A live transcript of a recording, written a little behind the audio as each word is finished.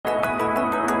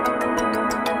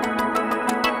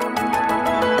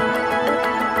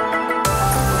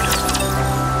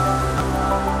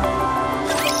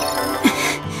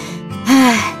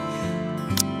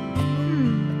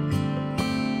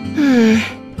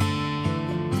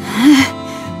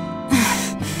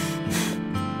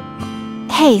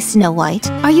Hey, Snow White,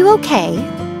 are you okay?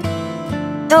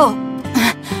 Oh,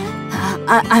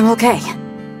 I'm okay.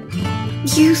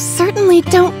 You certainly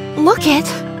don't look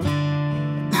it.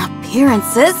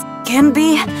 Appearances can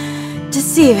be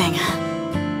deceiving.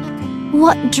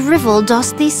 What drivel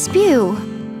dost thee spew?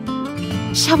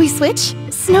 Shall we switch?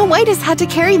 Snow White has had to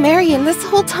carry Marion this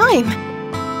whole time.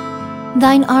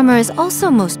 Thine armor is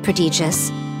also most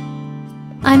prodigious.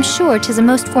 I'm sure 'tis a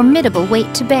most formidable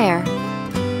weight to bear.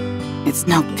 It's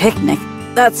no picnic,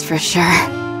 that's for sure.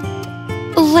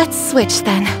 Let's switch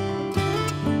then.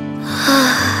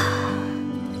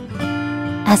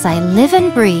 As I live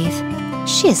and breathe,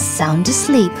 she is sound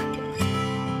asleep.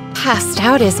 Passed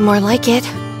out is more like it.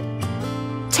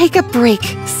 Take a break,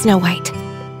 Snow White.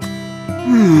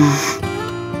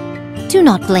 Do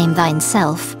not blame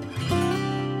thyself.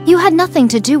 You had nothing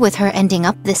to do with her ending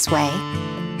up this way.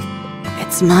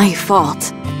 It's my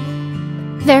fault.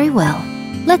 Very well.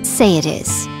 Let's say it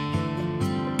is.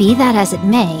 Be that as it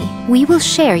may, we will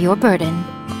share your burden.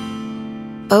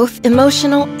 Both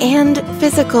emotional and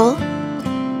physical.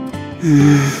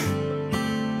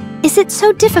 Is it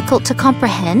so difficult to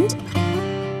comprehend?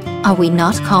 Are we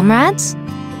not comrades?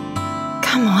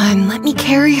 Come on, let me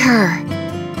carry her.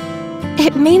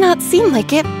 It may not seem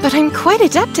like it, but I'm quite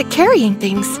adept at carrying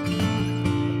things.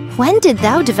 When did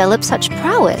thou develop such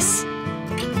prowess?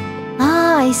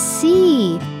 Ah, I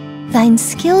see. Thine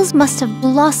skills must have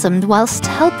blossomed whilst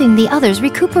helping the others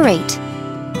recuperate.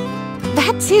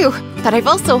 That too, but I've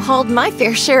also hauled my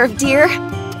fair share of deer.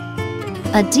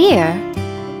 A deer?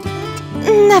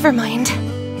 Never mind.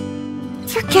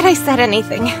 Forget I said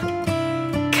anything.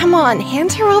 Come on,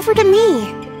 hand her over to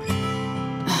me.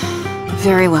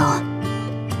 Very well.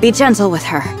 Be gentle with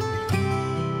her.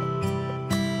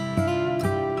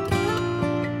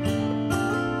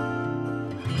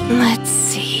 Let's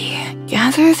see.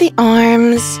 Gather the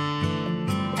arms,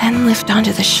 then lift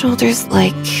onto the shoulders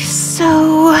like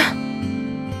so.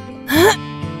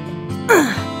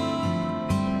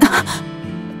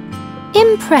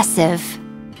 Impressive.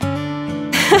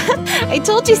 I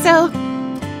told you so.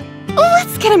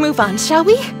 Let's get a move on, shall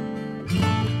we?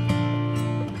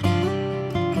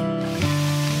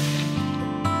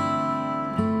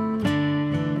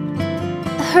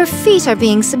 Her feet are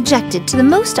being subjected to the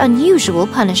most unusual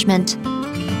punishment.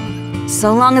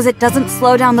 So long as it doesn't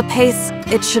slow down the pace,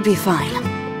 it should be fine.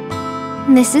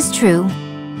 This is true.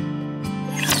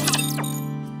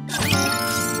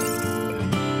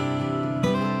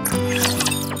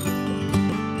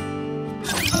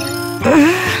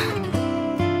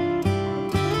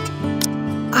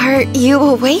 Are you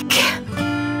awake?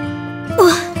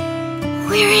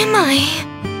 Where am I?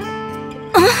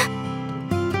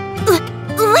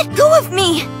 Let go of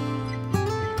me!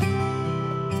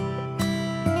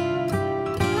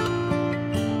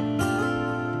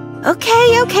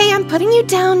 Okay, I'm putting you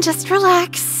down. Just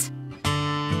relax.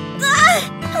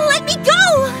 Let me go!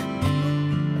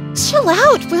 Chill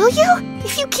out, will you?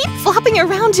 If you keep flopping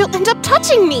around, you'll end up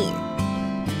touching me.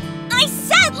 I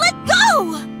said let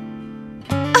go!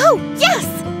 Oh, yes!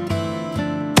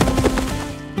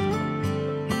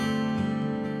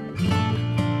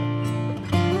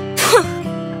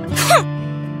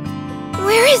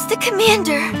 Where is the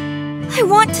commander? I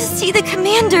want to see the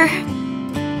commander.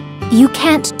 You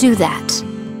can't do that.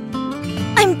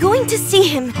 I'm going to see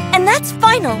him, and that's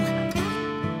final.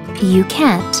 You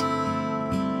can't.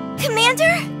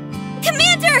 Commander?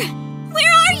 Commander!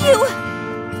 Where are you?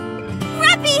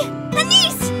 Rappy!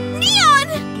 Anise! Neon!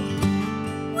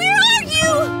 Where are you?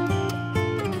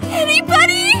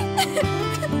 Anybody?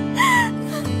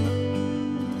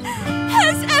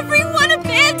 Has everyone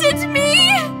abandoned me?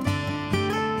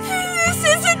 This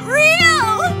isn't real!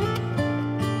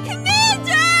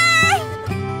 Commander!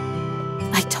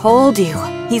 I told you,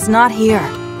 he's not here.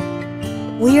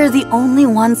 We're the only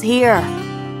ones here.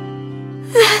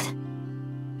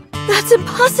 That's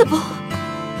impossible.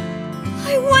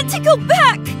 I want to go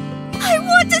back. I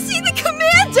want to see the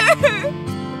commander.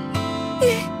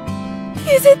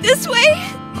 Is it this way?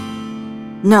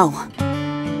 No.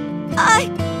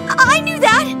 I knew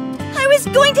that. I was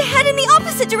going to head in the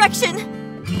opposite direction.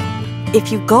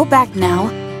 If you go back now,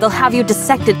 they'll have you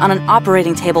dissected on an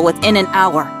operating table within an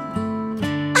hour.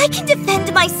 I can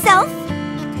defend myself.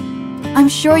 I'm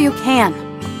sure you can.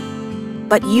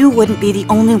 But you wouldn't be the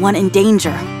only one in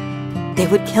danger. They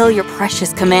would kill your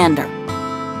precious commander.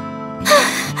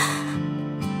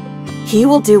 He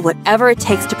will do whatever it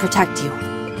takes to protect you.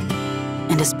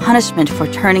 And as punishment for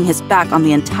turning his back on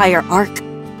the entire Ark,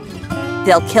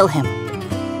 they'll kill him.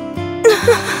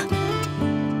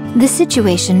 The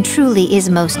situation truly is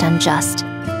most unjust.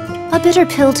 A bitter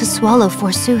pill to swallow,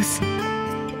 forsooth.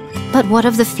 But what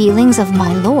of the feelings of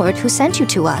my lord who sent you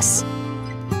to us?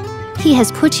 He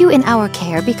has put you in our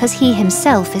care because he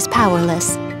himself is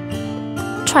powerless.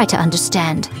 Try to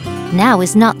understand. Now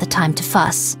is not the time to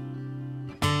fuss.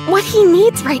 What he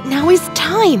needs right now is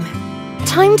time.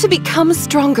 Time to become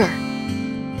stronger.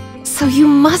 So you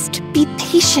must be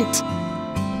patient.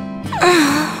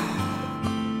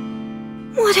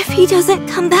 What if he doesn't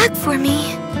come back for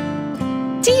me?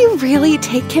 Do you really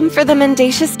take him for the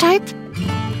mendacious type?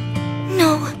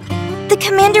 No, the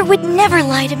commander would never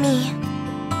lie to me.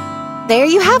 There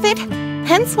you have it.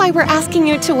 Hence why we're asking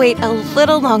you to wait a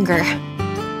little longer.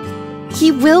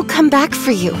 He will come back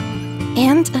for you.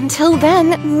 And until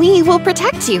then, we will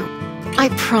protect you. I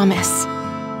promise.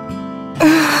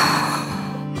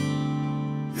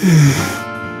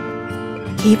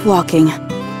 Keep walking.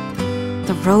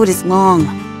 The road is long.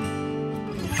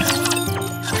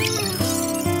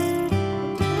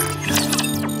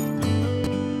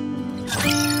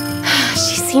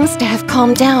 She seems to have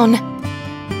calmed down.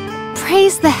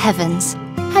 Praise the heavens.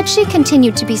 Had she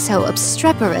continued to be so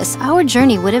obstreperous, our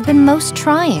journey would have been most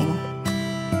trying.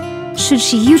 Should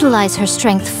she utilize her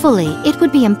strength fully, it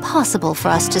would be impossible for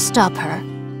us to stop her.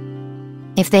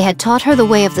 If they had taught her the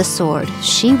way of the sword,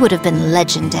 she would have been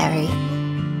legendary.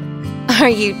 Are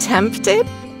you tempted?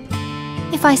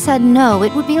 If I said no,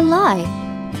 it would be a lie.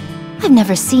 I've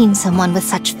never seen someone with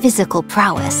such physical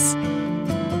prowess.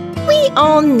 We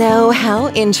all know how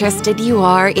interested you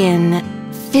are in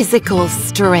physical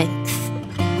strength.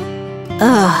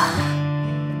 Ugh.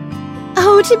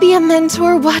 Oh, to be a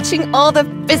mentor watching all the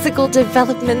physical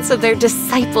developments of their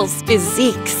disciples'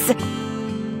 physiques.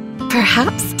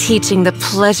 Perhaps teaching the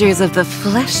pleasures of the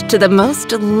flesh to the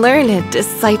most learned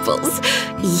disciples.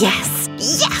 Yes,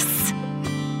 yes!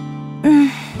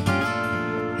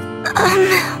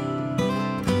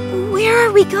 Where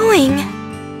are we going?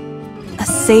 A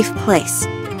safe place.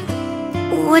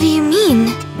 What do you mean?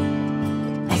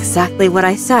 Exactly what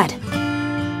I said.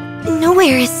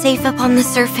 Nowhere is safe up on the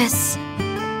surface.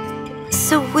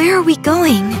 So where are we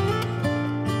going?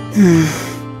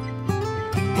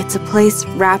 It's a place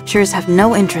raptures have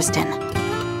no interest in.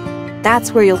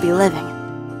 That's where you'll be living.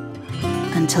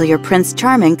 Until your Prince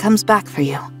Charming comes back for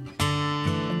you.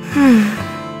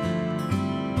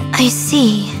 I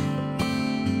see.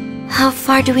 How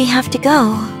far do we have to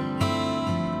go?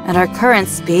 At our current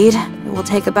speed, it will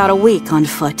take about a week on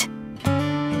foot.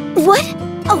 What?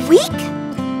 A week?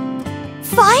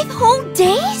 5 whole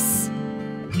days?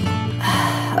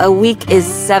 A week is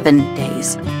 7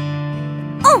 days.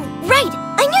 Oh, right!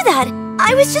 I knew that!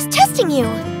 I was just testing you!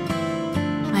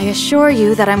 I assure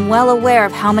you that I'm well aware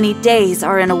of how many days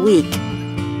are in a week.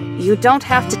 You don't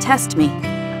have to test me.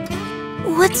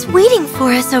 What's waiting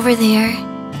for us over there?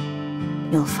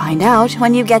 You'll find out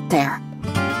when you get there.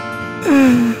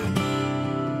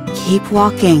 Keep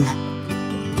walking.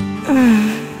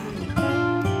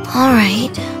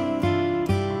 Alright.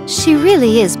 She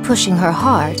really is pushing her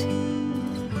hard.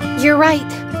 You're right.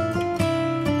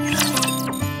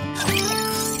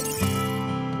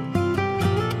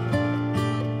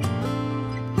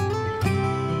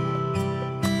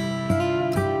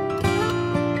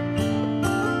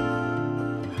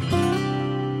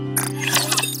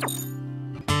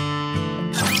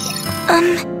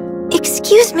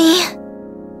 Excuse me.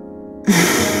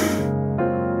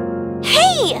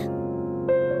 Hey!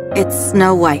 It's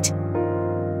Snow White.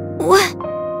 What?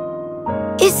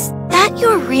 Is that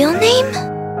your real name?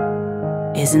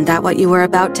 Isn't that what you were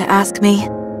about to ask me?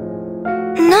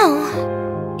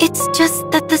 No. It's just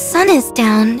that the sun is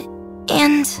down,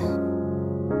 and...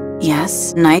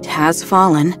 Yes, night has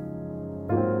fallen.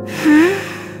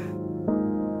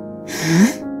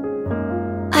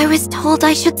 I was told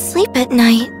I should sleep at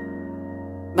night.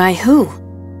 By who?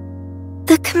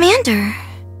 The commander.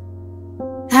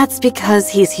 That's because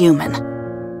he's human.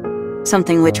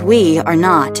 Something which we are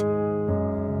not.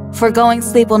 Foregoing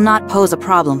sleep will not pose a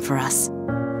problem for us.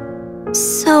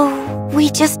 So, we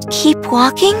just keep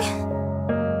walking?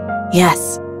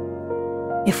 Yes.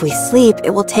 If we sleep,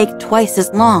 it will take twice as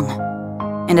long.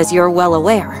 And as you're well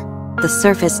aware, the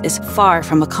surface is far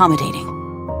from accommodating.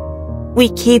 We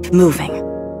keep moving.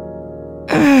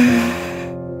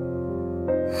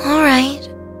 Alright.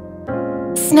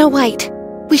 Snow White,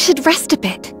 we should rest a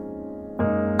bit.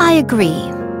 I agree.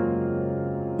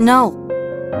 No.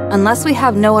 Unless we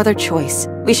have no other choice,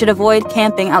 we should avoid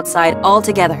camping outside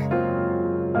altogether.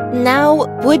 Now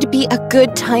would be a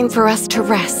good time for us to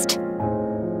rest.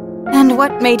 And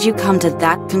what made you come to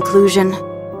that conclusion?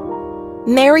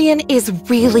 Marion is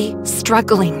really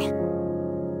struggling.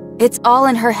 It's all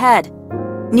in her head.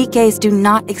 Nikkes do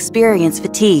not experience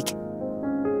fatigue.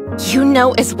 You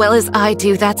know as well as I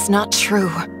do that's not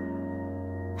true.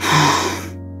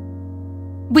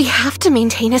 We have to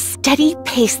maintain a steady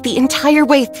pace the entire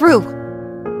way through.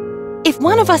 If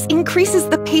one of us increases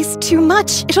the pace too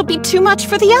much, it'll be too much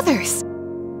for the others.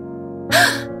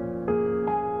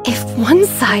 If one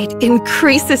side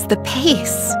increases the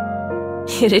pace,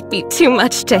 it'd be too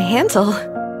much to handle.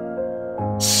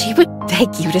 She would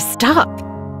beg you to stop.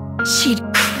 She'd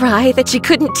cry that she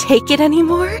couldn't take it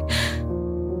anymore.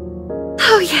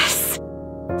 Oh yes,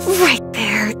 right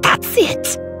there, that's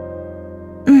it.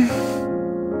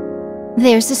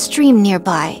 There's a stream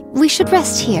nearby. We should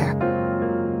rest here.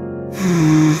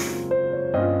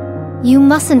 You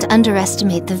mustn't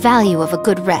underestimate the value of a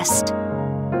good rest.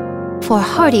 For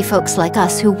hardy folks like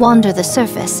us who wander the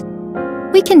surface,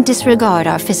 we can disregard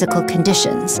our physical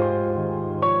conditions.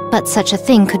 But such a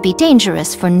thing could be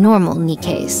dangerous for normal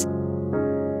Nikkes.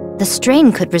 The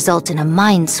strain could result in a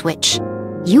mind switch.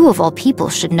 You of all people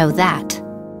should know that.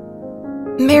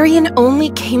 Marion only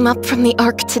came up from the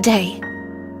Ark today.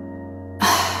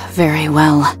 Very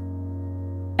well.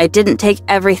 I didn't take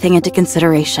everything into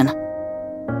consideration.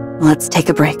 Let's take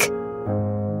a break.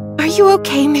 Are you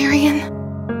okay, Marion?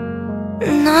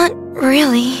 Not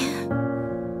really.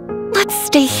 Let's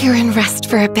stay here and rest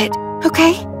for a bit,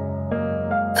 okay?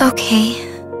 Okay.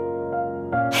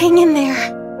 Hang in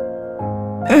there.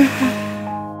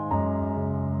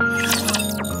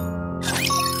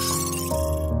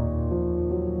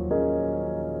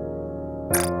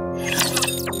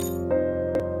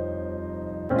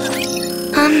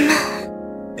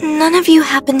 None of you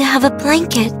happen to have a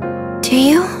blanket, do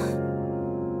you?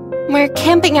 We're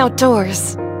camping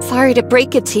outdoors. Sorry to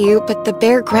break it to you, but the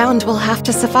bare ground will have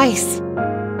to suffice.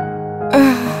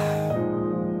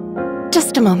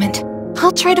 Just a moment.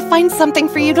 I'll try to find something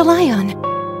for you to lie on.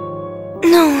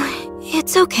 No,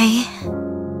 it's okay.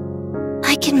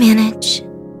 I can manage.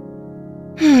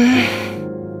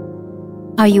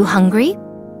 Are you hungry?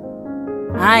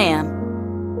 I am.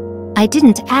 I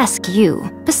didn't ask you.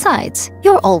 Besides,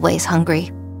 you're always hungry.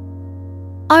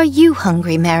 Are you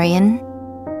hungry, Marion?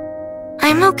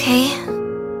 I'm okay.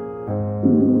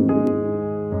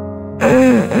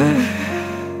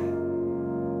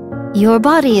 Your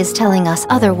body is telling us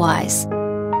otherwise.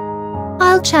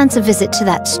 I'll chance a visit to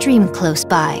that stream close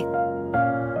by.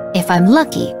 If I'm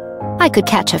lucky, I could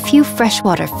catch a few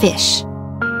freshwater fish.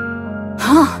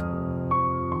 Huh.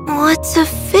 What's a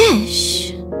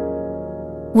fish?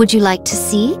 Would you like to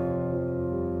see?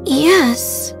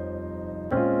 Yes.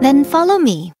 Then follow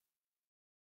me.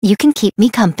 You can keep me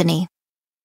company.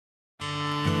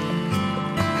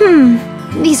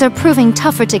 These are proving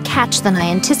tougher to catch than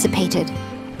I anticipated.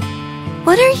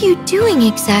 What are you doing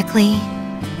exactly?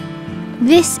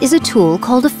 This is a tool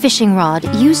called a fishing rod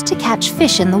used to catch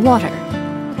fish in the water.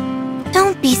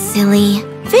 Don't be silly.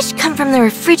 Fish come from the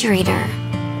refrigerator.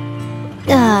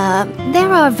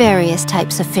 There are various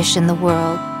types of fish in the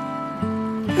world.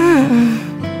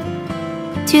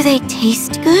 Do they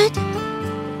taste good?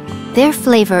 Their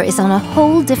flavor is on a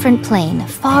whole different plane,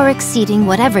 far exceeding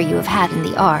whatever you have had in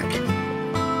the Ark.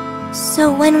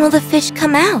 So when will the fish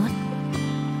come out?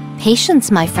 Patience,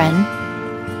 my friend.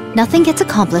 Nothing gets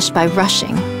accomplished by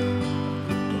rushing.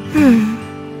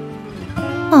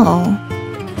 Oh.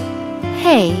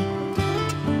 Hey.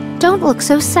 Don't look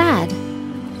so sad.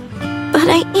 But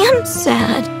I am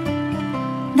sad.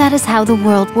 That is how the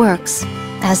world works.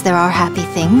 As there are happy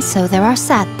things, so there are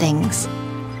sad things.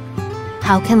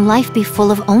 How can life be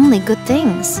full of only good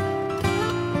things?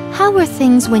 How were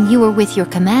things when you were with your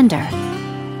commander?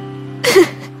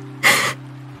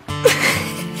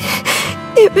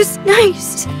 It was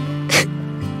nice.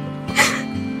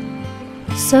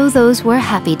 So those were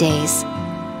happy days.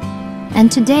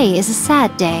 And today is a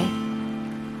sad day.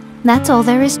 That's all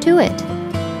there is to it.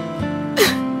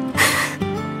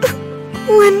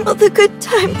 When will the good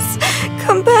times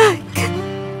come back?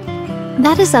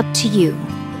 That is up to you.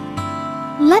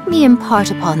 Let me impart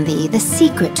upon thee the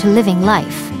secret to living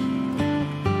life.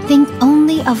 Think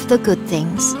only of the good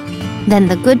things. Then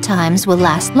the good times will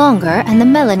last longer and the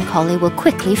melancholy will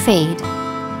quickly fade.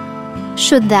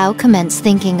 Should thou commence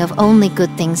thinking of only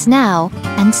good things now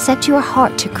and set your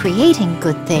heart to creating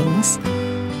good things,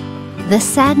 the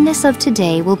sadness of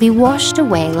today will be washed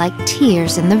away like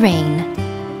tears in the rain.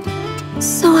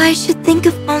 So I should think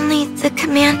of only the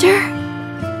commander?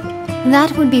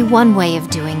 That would be one way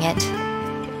of doing it.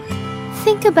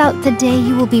 Think about the day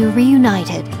you will be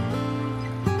reunited.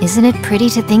 Isn't it pretty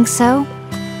to think so?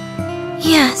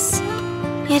 Yes,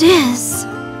 it is.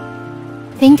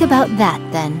 Think about that,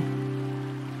 then.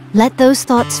 Let those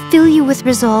thoughts fill you with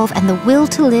resolve and the will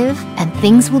to live, and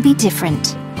things will be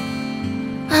different.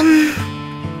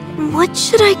 What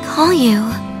should I call you?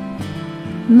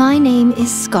 My name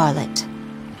is Scarlet.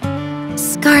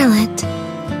 Scarlet.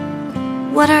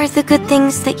 What are the good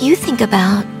things that you think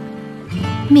about?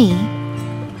 Me?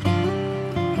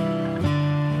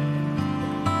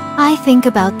 I think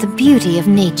about the beauty of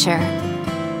nature.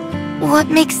 What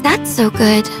makes that so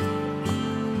good?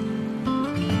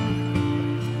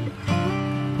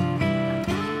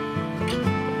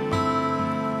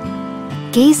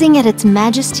 Gazing at its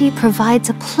majesty provides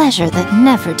a pleasure that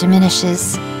never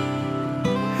diminishes.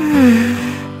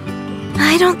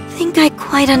 I don't think I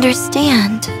quite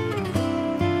understand.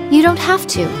 You don't have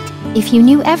to. If you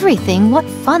knew everything, what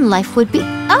fun life would be.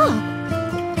 Oh!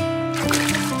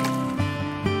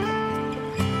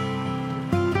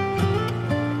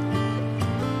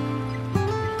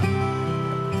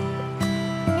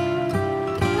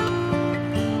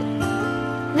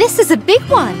 This is a big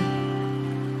one!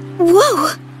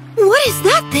 Whoa! What is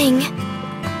that thing?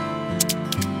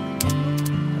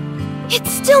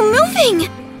 It's still moving!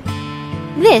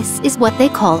 This is what they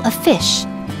call a fish.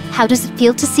 How does it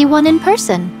feel to see one in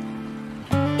person?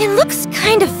 It looks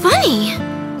kind of funny.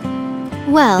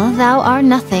 Well, thou art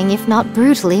nothing if not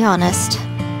brutally honest.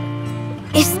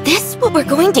 Is this what we're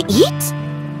going to eat?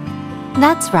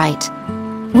 That's right.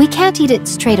 We can't eat it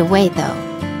straight away, though.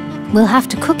 We'll have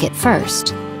to cook it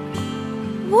first.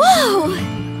 Whoa!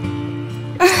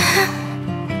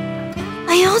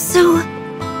 I also...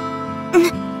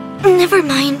 Never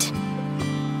mind.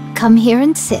 Come here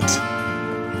and sit.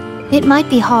 It might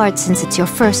be hard since it's your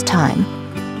first time,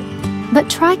 but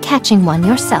try catching one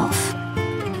yourself.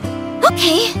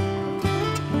 Okay.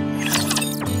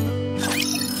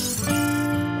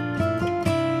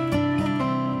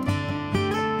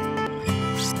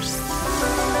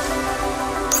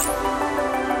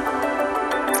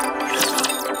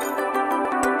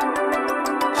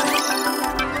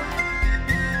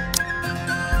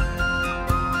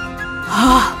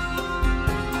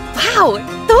 Wow,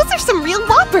 those are some real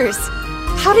whoppers!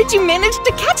 How did you manage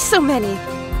to catch so many?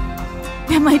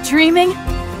 Am I dreaming?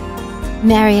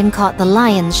 Marion caught the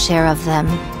lion's share of them.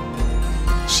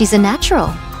 She's a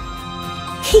natural.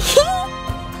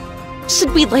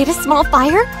 Should we light a small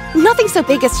fire? Nothing so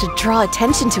big as to draw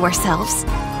attention to ourselves.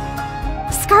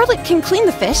 Scarlet can clean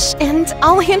the fish, and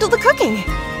I'll handle the cooking.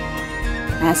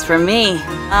 As for me,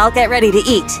 I'll get ready to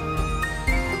eat.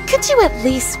 Could you at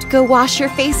least go wash your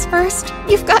face first?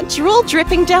 You've got drool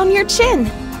dripping down your chin.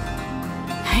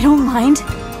 I don't mind.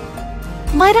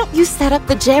 Why don't you set up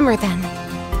the jammer then?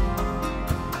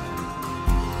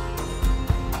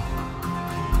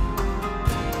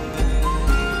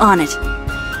 On it.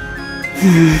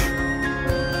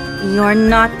 You're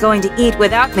not going to eat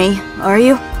without me, are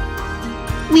you?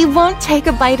 We won't take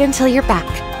a bite until you're back,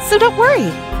 so don't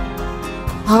worry.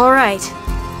 All right.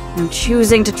 I'm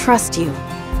choosing to trust you.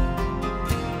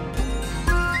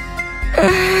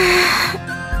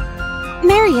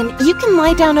 Marion, you can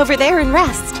lie down over there and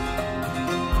rest.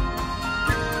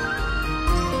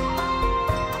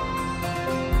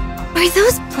 Are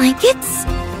those blankets?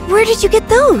 Where did you get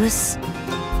those?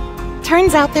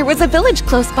 Turns out there was a village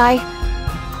close by.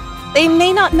 They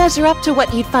may not measure up to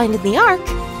what you'd find in the Ark,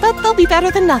 but they'll be better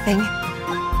than nothing.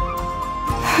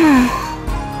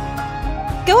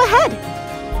 Go ahead.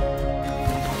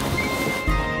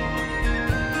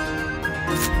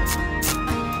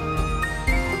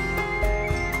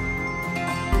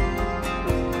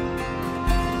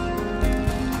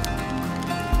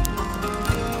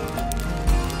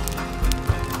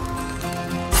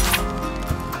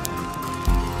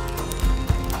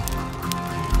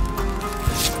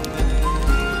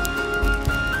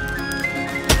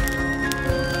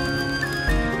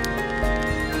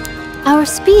 Our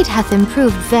speed hath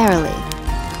improved verily.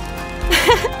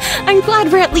 I'm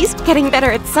glad we're at least getting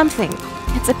better at something.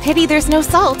 It's a pity there's no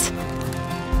salt.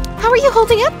 How are you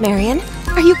holding up, Marion?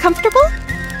 Are you comfortable?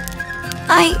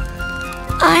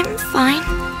 I'm fine.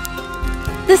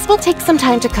 This will take some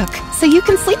time to cook, so you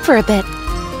can sleep for a bit.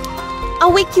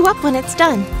 I'll wake you up when it's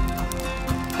done.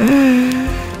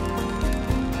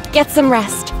 Get some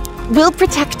rest. We'll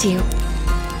protect you.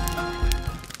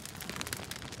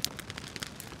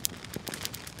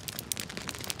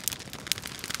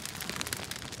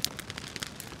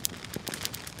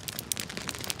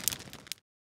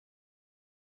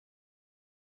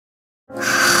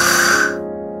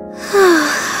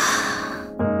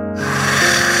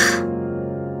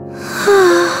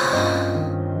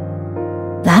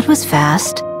 That was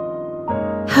fast.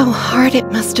 How hard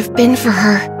it must have been for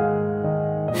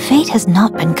her. Fate has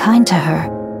not been kind to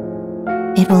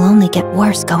her. It will only get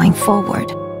worse going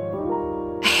forward.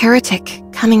 I heretic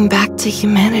coming back to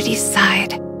humanity's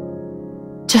side.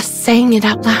 Just saying it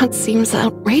out loud seems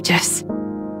outrageous.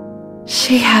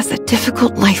 She has a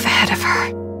difficult life ahead of her.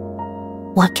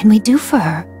 What can we do for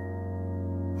her?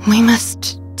 We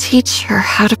must teach her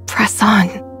how to press on,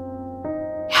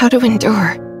 how to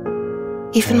endure,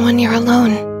 even when you're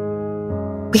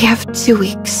alone. We have 2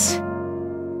 weeks.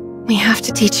 We have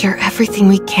to teach her everything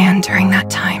we can during that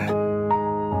time.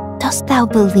 Dost thou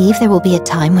believe there will be a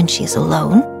time when she is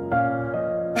alone?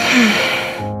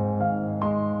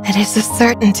 It is a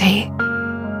certainty.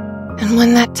 And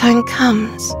when that time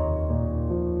comes,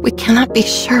 we cannot be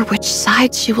sure which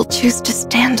side she will choose to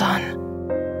stand on.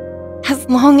 As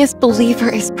long as Believer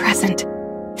is present,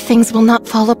 things will not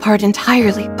fall apart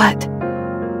entirely, but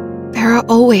there are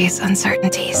always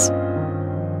uncertainties.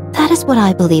 That is what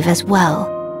I believe as well.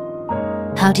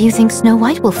 How do you think Snow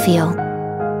White will feel?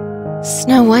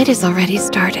 Snow White has already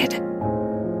started.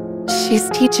 She's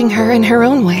teaching her in her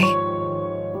own way.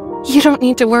 You don't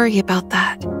need to worry about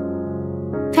that.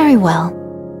 Very well.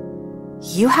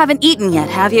 You haven't eaten yet,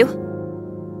 have you?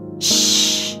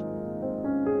 Shh.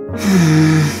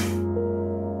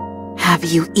 Have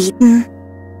you eaten?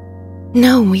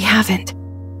 No, we haven't.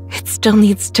 It still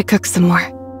needs to cook some more.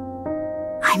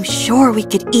 I'm sure we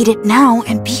could eat it now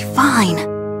and be fine.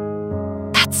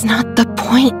 That's not the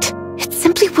point. It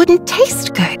simply wouldn't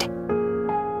taste good.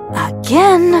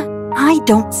 Again, I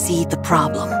don't see the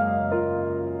problem.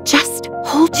 Just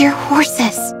hold your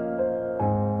horses.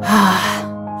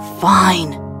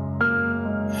 Fine.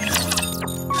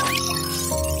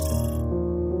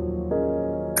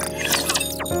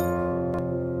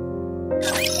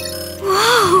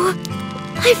 Whoa!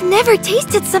 I've never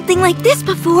tasted something like this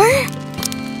before.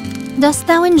 Dost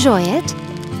thou enjoy it?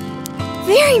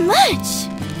 Very much.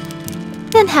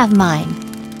 Then have mine.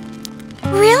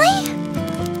 Really?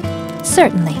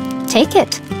 Certainly. Take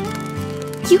it.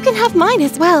 You can have mine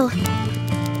as well.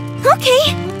 Okay,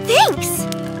 thanks.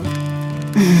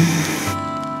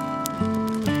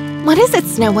 What is it,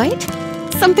 Snow White?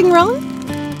 Something wrong?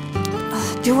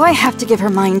 Do I have to give her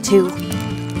mine too?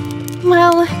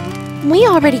 Well, we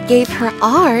already gave her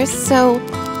ours, so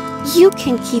you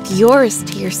can keep yours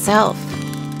to yourself.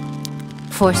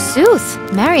 Forsooth,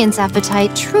 Marion's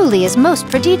appetite truly is most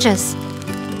prodigious.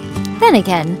 Then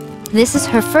again, this is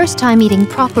her first time eating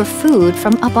proper food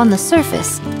from up on the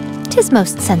surface. 'Tis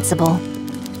most sensible.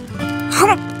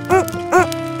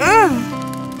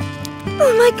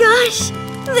 Oh my gosh,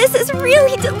 this is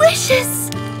really delicious.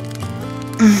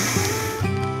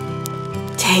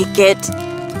 Take it.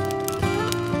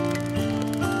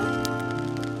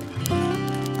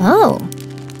 Oh.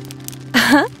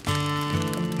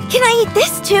 Can I eat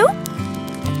this too?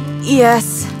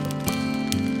 Yes.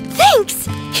 Thanks.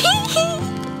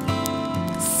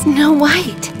 Snow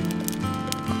White.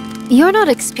 You're not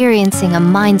experiencing a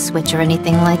mind switch or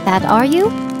anything like that, are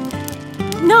you?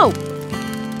 No.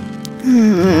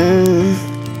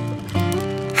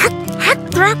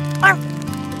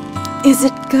 Is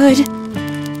it good?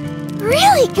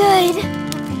 Really good.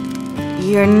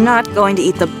 You're not going to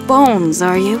eat the bones,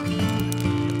 are you?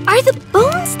 Are the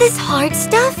bones this hard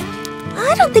stuff?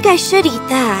 I don't think I should eat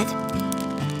that.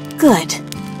 Good.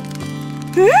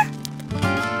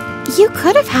 You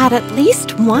could have had at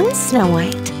least one, Snow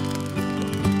White.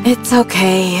 It's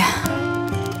okay.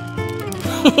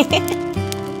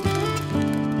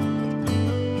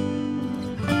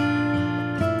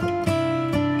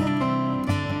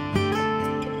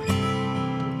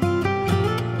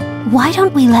 Why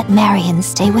don't we let Marion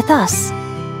stay with us?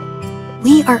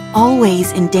 We are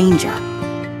always in danger,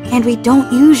 and we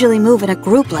don't usually move in a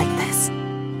group like this.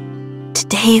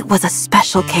 Today was a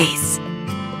special case.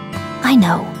 I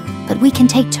know, but we can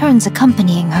take turns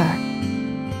accompanying her.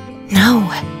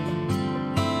 No.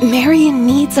 Marion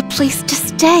needs a place to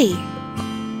stay.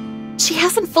 She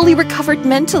hasn't fully recovered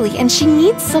mentally, and she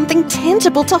needs something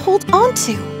tangible to hold on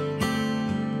to.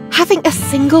 Having a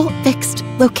single fixed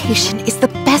location is the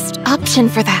best option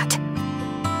for that.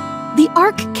 The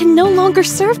Ark can no longer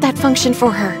serve that function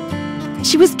for her.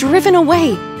 She was driven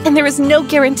away, and there is no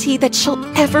guarantee that she'll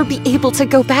ever be able to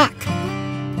go back.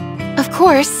 Of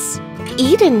course,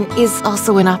 Eden is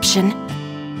also an option.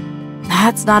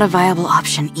 That's not a viable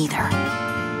option either.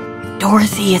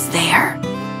 Dorothy is there.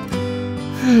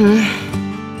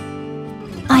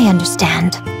 I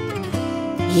understand.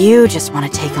 You just want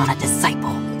to take on a disciple.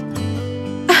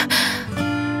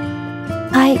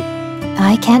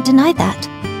 I can't deny that.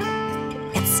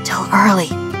 It's still early.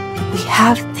 We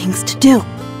have things to do.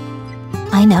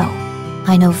 I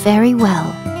know very well.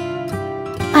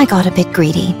 I got a bit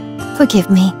greedy. Forgive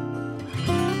me.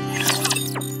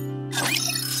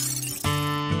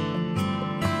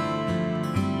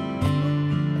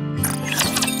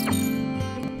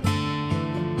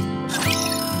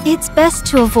 It's best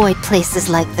to avoid places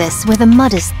like this where the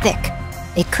mud is thick.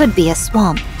 It could be a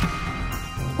swamp.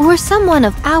 Were someone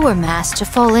of our mass to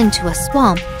fall into a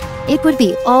swamp, it would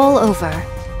be all over.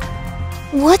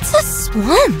 What's a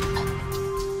swamp?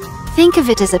 Think of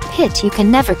it as a pit you can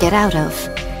never get out of.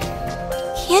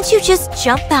 Can't you just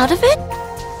jump out of it?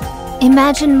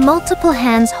 Imagine multiple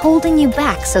hands holding you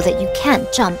back so that you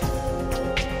can't jump.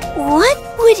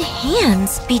 What would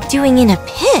hands be doing in a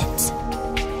pit?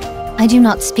 I do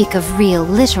not speak of real,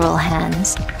 literal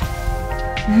hands.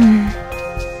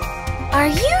 Are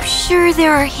you sure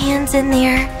there are hands in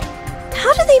there?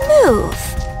 How do they move?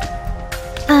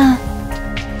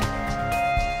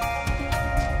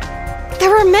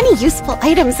 There are many useful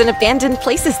items in abandoned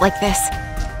places like this.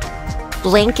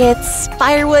 Blankets,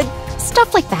 firewood,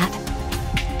 stuff like that.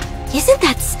 Isn't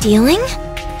that stealing?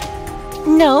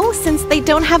 No, since they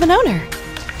don't have an owner.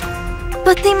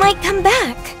 But they might come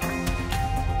back.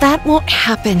 That won't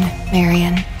happen,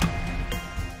 Marion.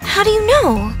 How do you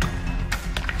know?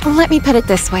 Let me put it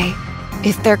this way.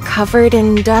 If they're covered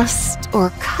in dust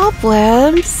or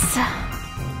cobwebs...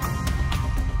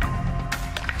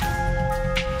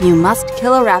 You must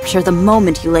kill a rapture the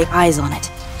moment you lay eyes on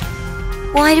it.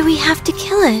 Why do we have to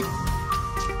kill it?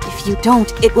 If you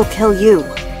don't, it will kill you.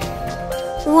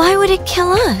 Why would it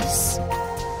kill us?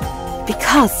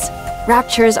 Because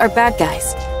raptures are bad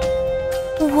guys.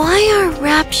 Why are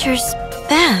raptures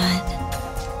bad?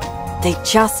 They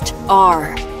just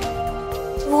are.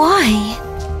 Why?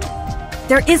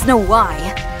 There is no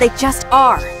why. They just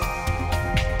are.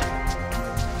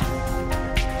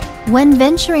 When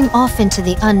venturing off into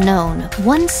the unknown,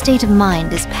 one state of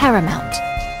mind is paramount.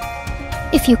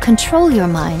 If you control your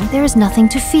mind, there is nothing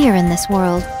to fear in this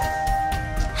world.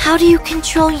 How do you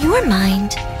control your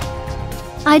mind?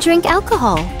 I drink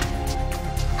alcohol.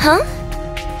 Huh?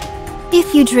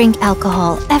 If you drink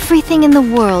alcohol, everything in the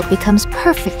world becomes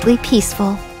perfectly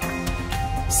peaceful.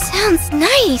 Sounds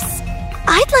nice.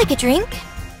 I'd like a drink.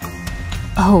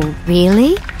 Oh,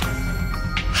 really?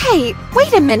 Hey,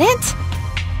 wait a minute!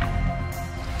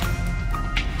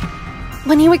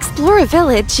 When you explore a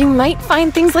village, you might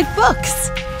find things like books.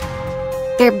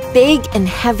 They're big and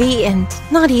heavy and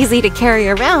not easy to carry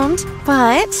around,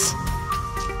 but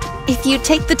if you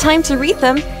take the time to read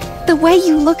them, the way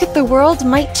you look at the world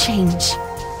might change.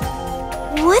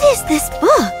 What is this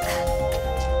book?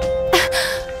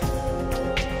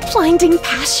 Blinding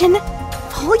Passion,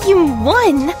 Volume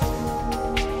 1.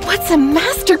 What's a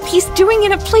masterpiece doing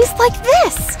in a place like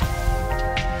this?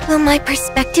 Will my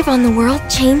perspective on the world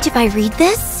change if I read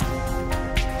this?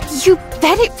 You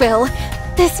bet it will.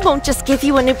 This won't just give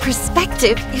you a new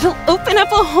perspective, it'll open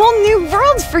up a whole new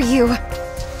world for you.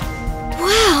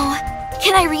 Wow.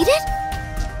 Can I read it?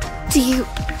 Do you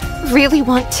really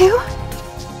want to?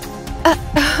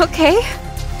 Okay.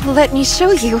 Let me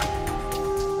show you.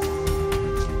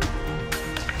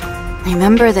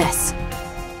 Remember this.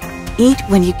 Eat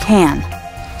when you can.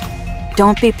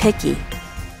 Don't be picky.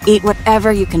 Eat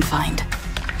whatever you can find.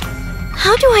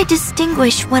 How do I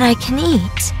distinguish what I can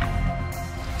eat?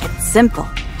 It's simple.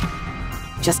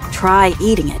 Just try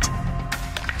eating it.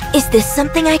 Is this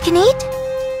something I can eat?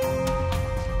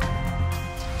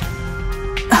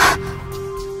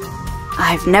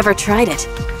 I've never tried it.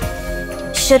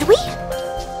 Should we?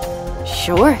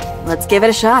 Sure, let's give it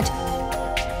a shot.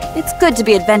 It's good to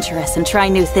be adventurous and try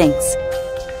new things.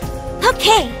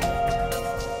 Okay.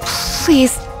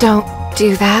 Please don't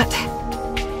do that.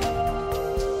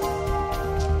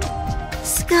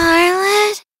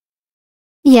 Scarlet,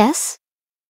 Yes?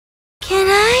 can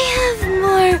I have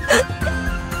more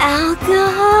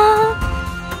alcohol?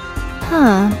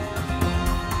 Huh.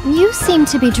 You seem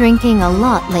to be drinking a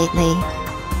lot lately.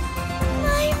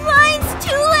 My mind's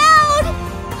too loud.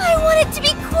 I want it to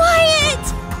be quiet.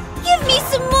 Give me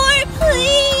some more,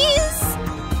 please.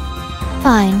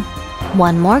 Fine.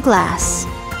 One more glass.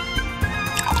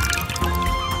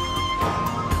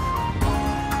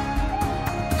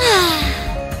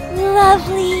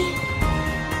 Lovely.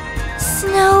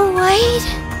 Snow White?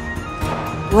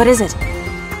 What is it?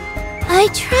 I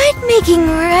tried making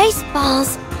rice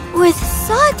balls with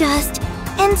sawdust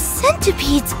and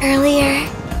centipedes earlier.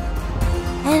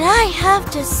 And I have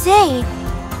to say,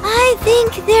 I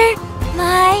think they're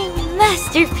my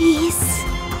masterpiece.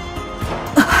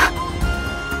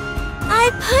 I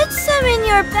put some in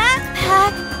your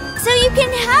backpack so you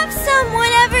can have some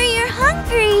whenever you're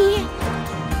hungry.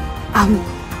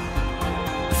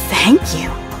 Thank you.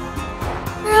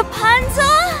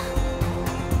 Rapunzel?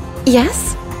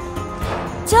 Yes?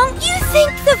 Don't you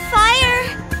think the fire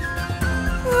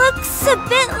looks a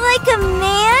bit like a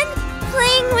man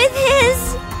playing with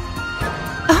his...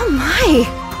 Oh my!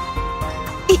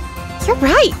 You're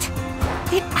right.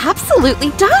 It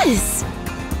absolutely does.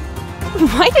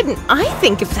 Why didn't I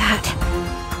think of that?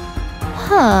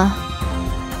 Huh.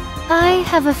 I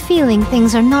have a feeling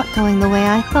things are not going the way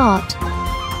I thought.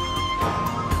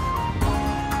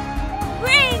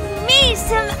 Bring me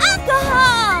some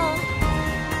alcohol!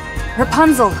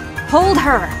 Rapunzel, hold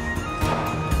her!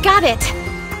 Got it.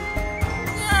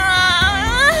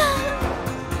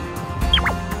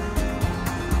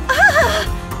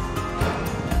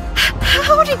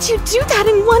 How did you do that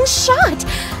in one shot?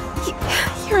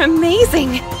 You're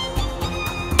amazing.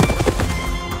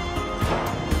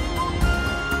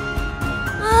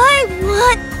 I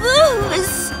want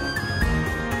booze!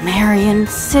 Marion,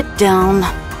 sit down.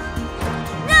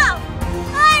 No!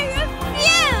 I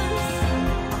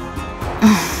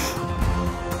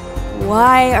refuse!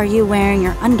 Why are you wearing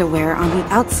your underwear on the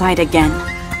outside again?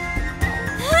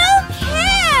 Who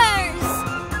cares?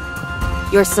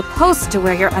 You're supposed to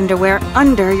wear your underwear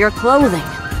under your clothing.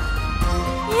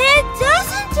 It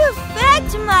doesn't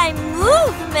affect my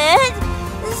movement,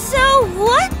 so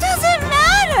what does it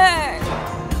matter?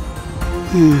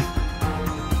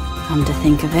 Come to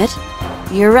think of it,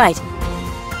 you're right.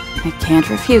 I can't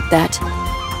refute that.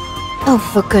 Oh,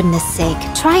 for goodness sake,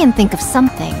 try and think of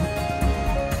something.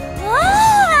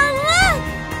 Oh, look!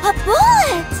 A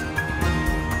bullet!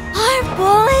 Are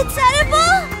bullets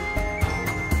edible?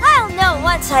 I'll know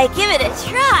once I give it a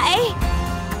try.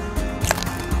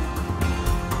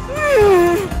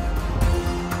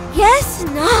 Guess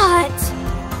not.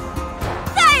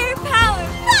 Firepower!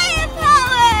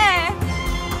 Firepower!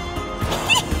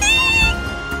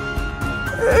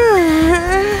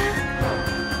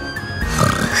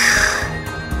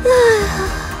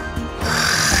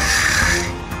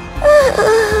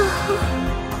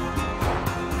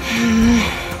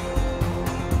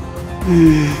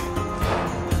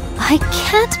 I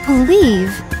can't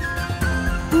believe...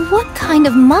 What kind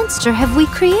of monster have we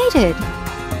created?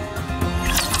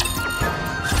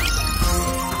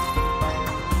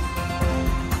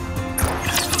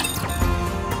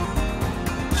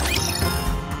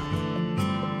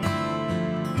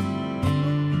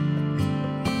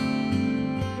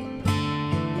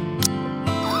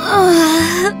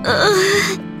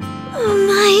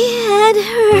 My head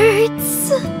hurts.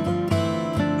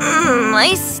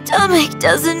 My stomach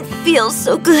doesn't feel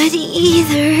so good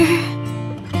either.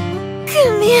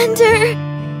 Commander,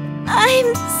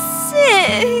 I'm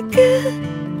sick.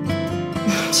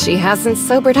 She hasn't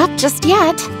sobered up just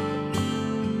yet.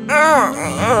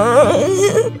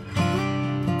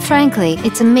 Frankly,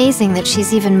 it's amazing that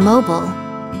she's even mobile.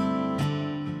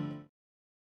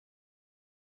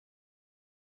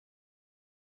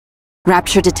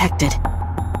 Rapture detected.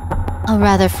 A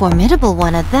rather formidable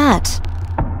one at that.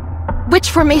 Which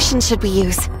formation should we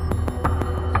use?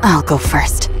 I'll go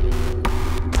first.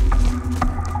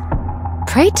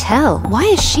 Pray tell, why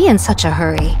is she in such a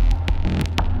hurry?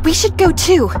 We should go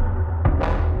too.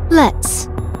 Let's.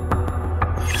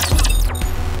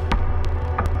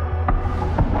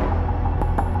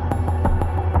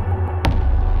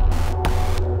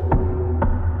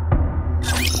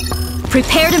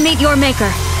 Prepare to meet your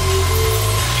maker.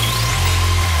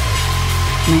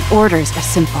 My orders are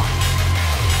simple.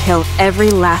 Kill every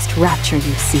last rapture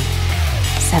you see.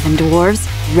 7 dwarves,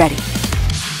 ready.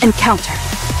 Encounter.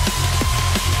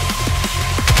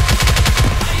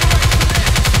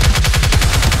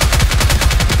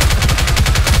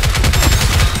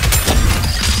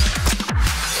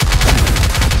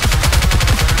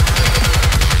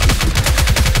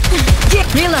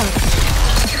 Reload.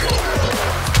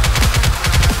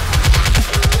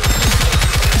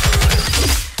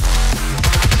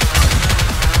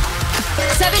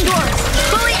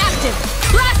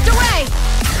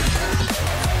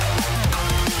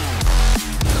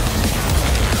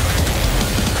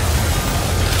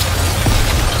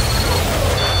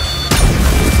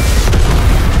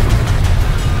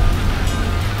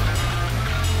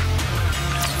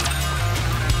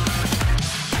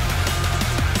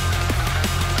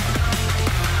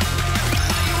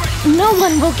 No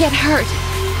one will get hurt.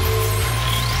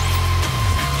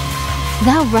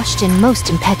 Thou rushed in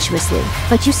most impetuously,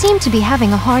 but you seem to be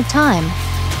having a hard time.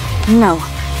 No,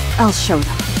 I'll show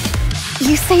them.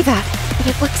 You say that, but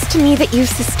it looks to me that you've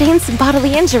sustained some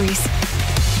bodily injuries.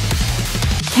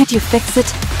 Can't you fix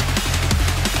it?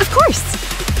 Of course.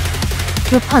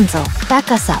 Rapunzel,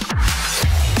 back us up.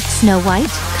 Snow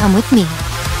White, come with me.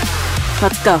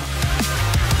 Let's go.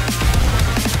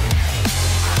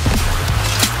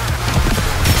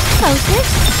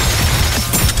 Focus.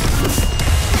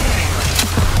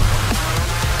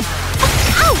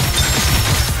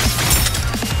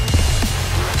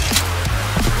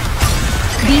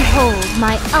 Behold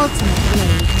my ultimate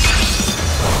blade.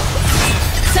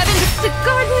 The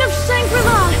Garden of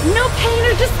Shangri-La! No pain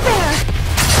or despair!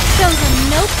 Show them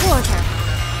no quarter.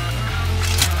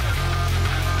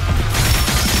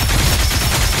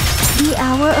 The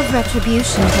hour of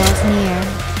retribution draws near.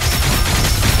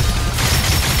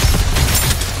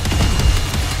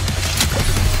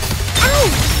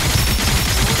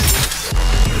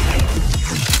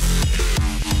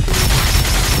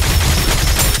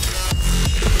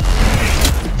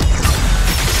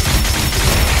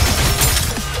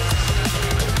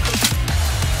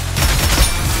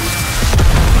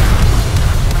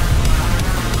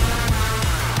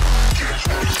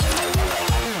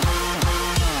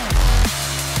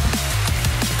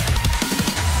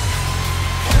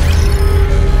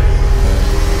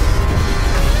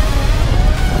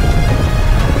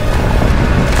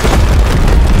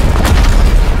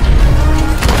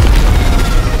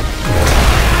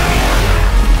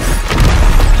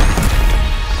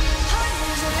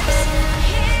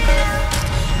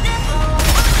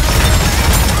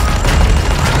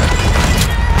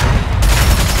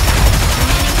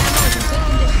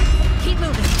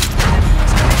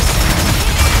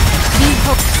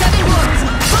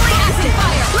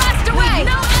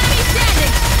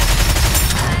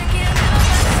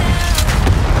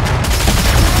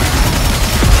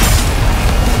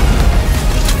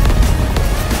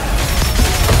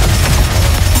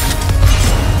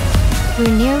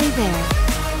 We're nearly there.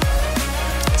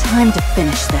 Time to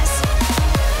finish this.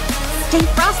 Stay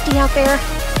frosty out there.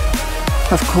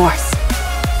 Of course.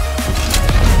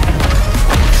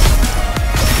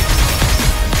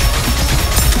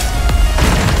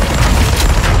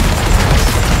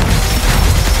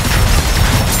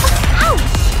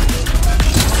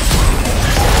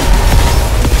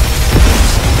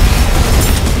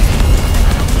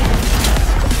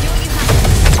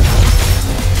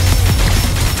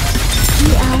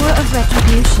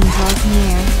 Retribution draws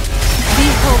near.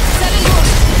 Behold, 7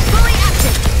 moves! Fully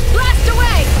active! Blast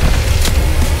away!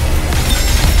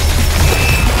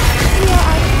 We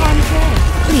are Archon,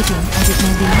 fleeting as it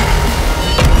may be.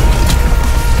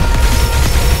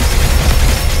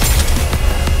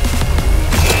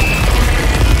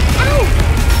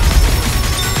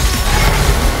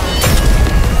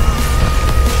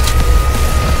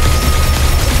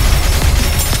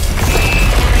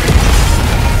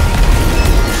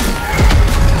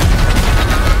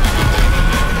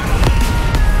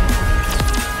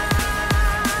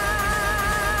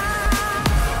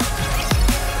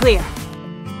 Clear.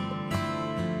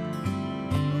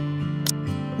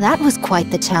 That was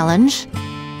quite the challenge.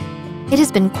 It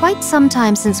has been quite some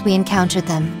time since we encountered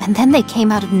them, and then they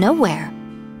came out of nowhere.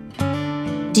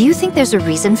 Do you think there's a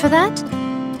reason for that?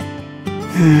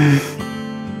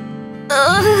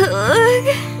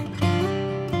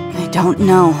 I don't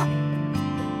know.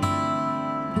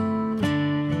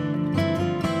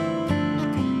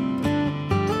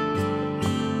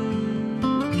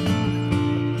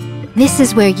 This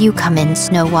is where you come in,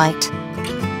 Snow White.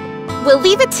 We'll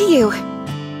leave it to you.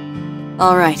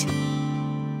 All right.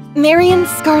 Marion,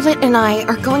 Scarlet, and I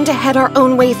are going to head our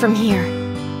own way from here.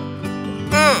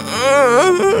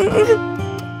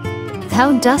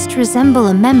 Thou dost resemble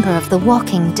a member of the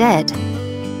Walking Dead.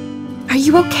 Are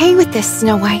you okay with this,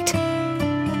 Snow White?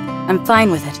 I'm fine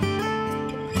with it.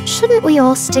 Shouldn't we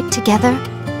all stick together?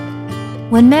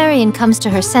 When Marion comes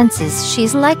to her senses,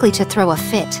 she's likely to throw a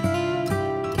fit.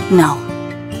 No.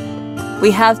 We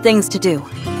have things to do.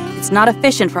 It's not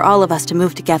efficient for all of us to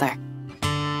move together.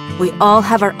 We all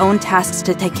have our own tasks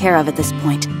to take care of at this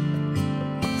point.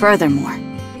 Furthermore,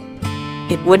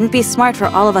 it wouldn't be smart for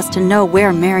all of us to know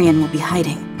where Marion will be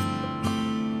hiding.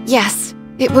 Yes,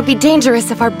 it would be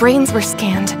dangerous if our brains were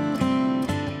scanned.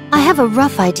 I have a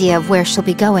rough idea of where she'll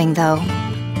be going, though.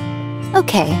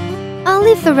 Okay, I'll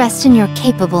leave the rest in your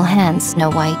capable hands, Snow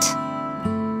White.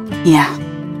 Yeah.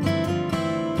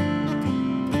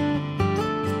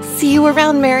 See you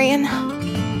around, Marion.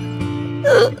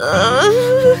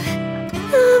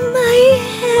 My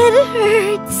head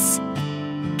hurts.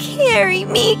 Carry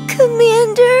me,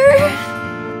 Commander.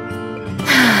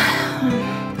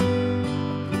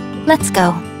 Let's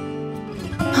go.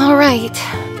 All right.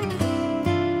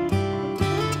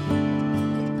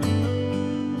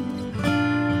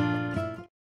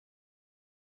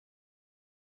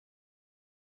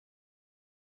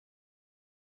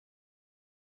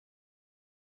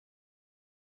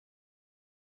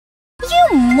 You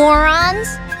morons!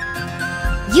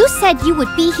 You said you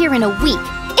would be here in a week.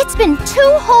 It's been 2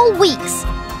 whole weeks.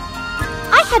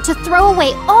 I had to throw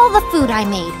away all the food I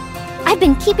made. I've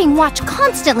been keeping watch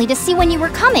constantly to see when you were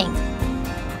coming.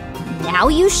 now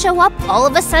you show up all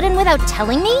of a sudden without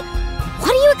telling me?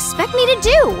 What do you expect me to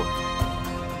do?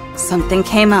 Something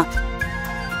came up.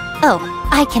 Oh,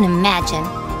 I can imagine.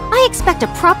 I expect a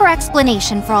proper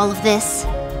explanation for all of this.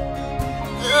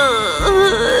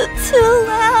 Too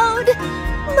loud.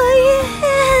 My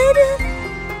head.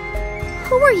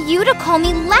 Who are you to call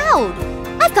me loud?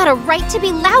 I've got a right to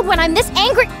be loud when I'm this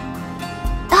angry.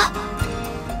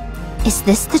 Is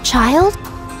this the child?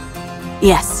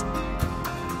 Yes.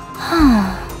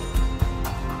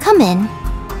 Come in.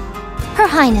 Her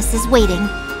Highness is waiting.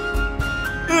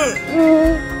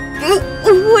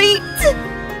 Wait.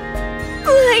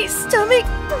 My stomach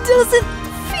doesn't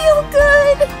feel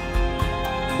good.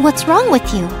 What's wrong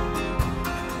with you?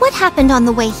 What happened on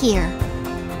the way here?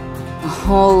 A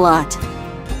whole lot.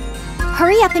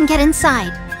 Hurry up and get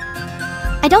inside.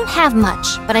 I don't have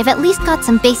much, but I've at least got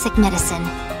some basic medicine.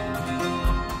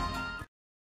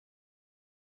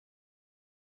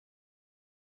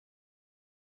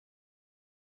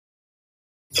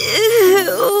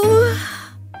 Ew.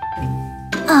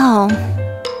 Oh.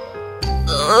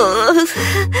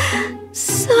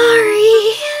 Sorry.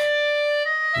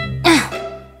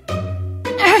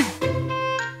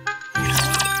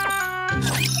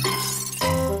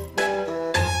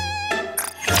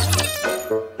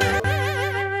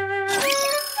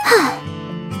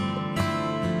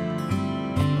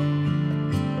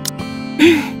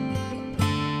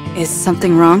 Is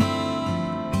something wrong?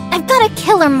 I've got a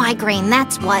killer migraine,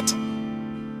 that's what.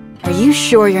 Are you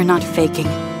sure you're not faking?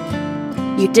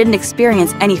 You didn't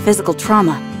experience any physical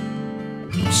trauma.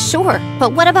 Sure,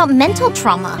 but what about mental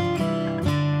trauma?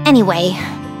 Anyway,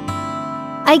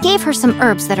 I gave her some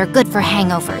herbs that are good for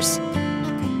hangovers.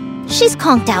 She's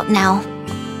conked out now.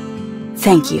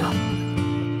 Thank you.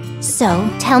 So,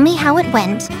 tell me how it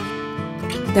went.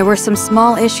 There were some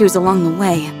small issues along the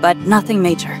way, but nothing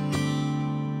major.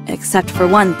 Except for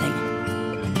one thing.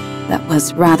 That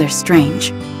was rather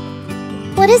strange.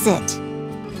 What is it?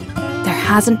 There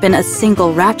hasn't been a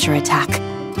single rapture attack.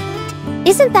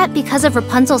 Isn't that because of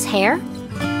Rapunzel's hair?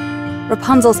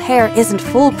 Rapunzel's hair isn't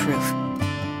foolproof.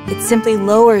 It simply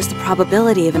lowers the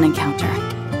probability of an encounter.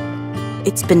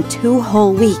 It's been 2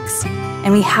 whole weeks,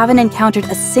 and we haven't encountered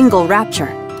a single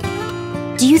rapture.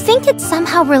 Do you think it's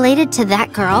somehow related to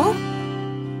that girl?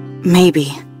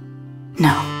 Maybe.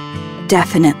 No.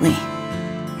 Definitely.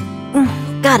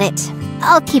 Got it.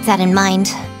 I'll keep that in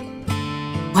mind.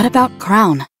 What about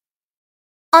Crown?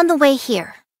 On the way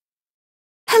here.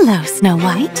 Hello, Snow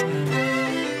White.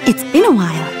 It's been a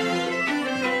while.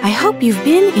 I hope you've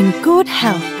been in good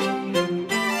health.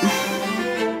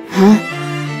 Huh?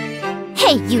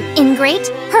 Hey, you ingrate!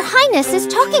 Her Highness is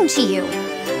talking to you!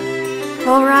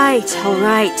 All right.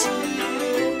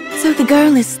 So the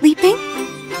girl is sleeping?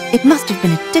 It must have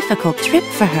been a difficult trip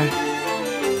for her.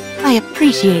 I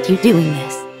appreciate you doing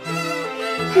this.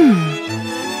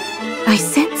 I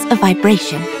sense a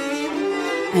vibration.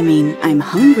 I mean, I'm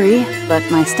hungry, but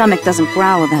my stomach doesn't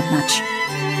growl that much.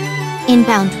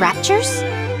 Inbound raptures?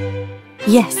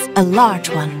 Yes, a large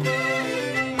one.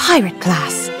 Pirate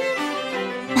class.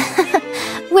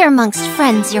 We're amongst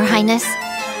friends, Your Highness.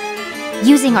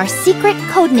 Using our secret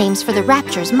code names for the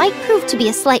raptures might prove to be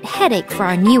a slight headache for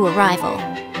our new arrival.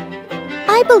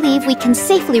 I believe we can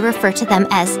safely refer to them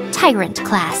as Tyrant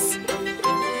class.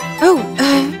 Oh,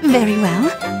 very well.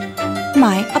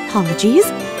 My apologies.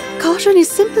 Caution is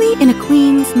simply in a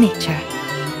queen's nature.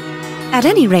 At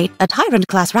any rate, a Tyrant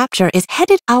class rapture is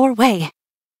headed our way.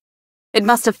 It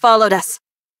must have followed us.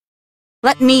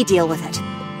 Let me deal with it.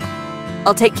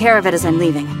 I'll take care of it as I'm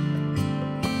leaving.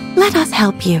 Let us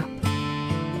help you.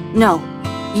 No,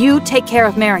 you take care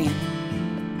of Marion.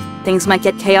 Things might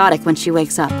get chaotic when she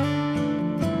wakes up.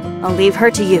 I'll leave her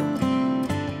to you.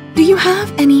 Do you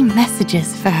have any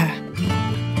messages for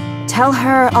her? Tell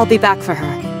her I'll be back for her,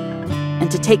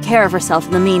 and to take care of herself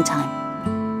in the meantime.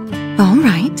 All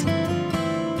right.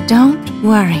 Don't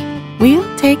worry. We'll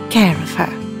take care of her.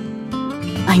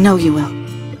 I know you will.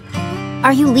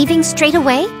 Are you leaving straight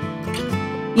away?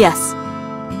 Yes.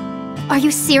 Are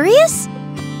you serious?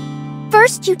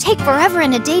 First, you take forever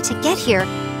and a day to get here,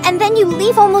 and then you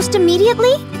leave almost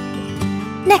immediately?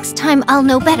 Next time, I'll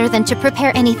know better than to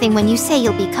prepare anything when you say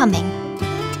you'll be coming.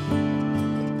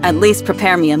 At least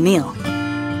prepare me a meal.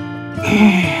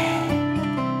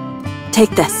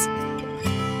 Take this.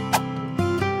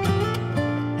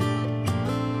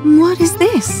 What is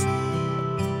this?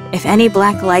 If any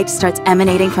black light starts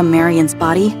emanating from Marion's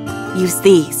body, use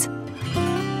these.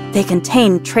 They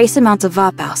contain trace amounts of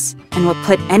Vapaus and will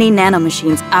put any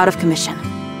nanomachines out of commission.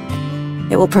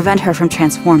 It will prevent her from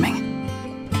transforming.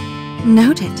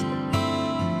 Noted.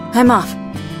 I'm off.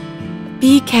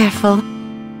 Be careful.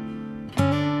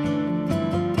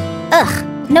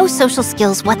 Ugh, no social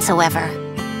skills whatsoever.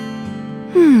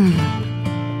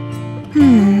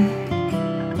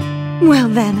 Well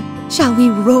then, shall we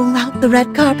roll out the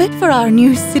red carpet for our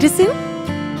new citizen?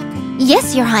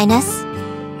 Yes, Your Highness.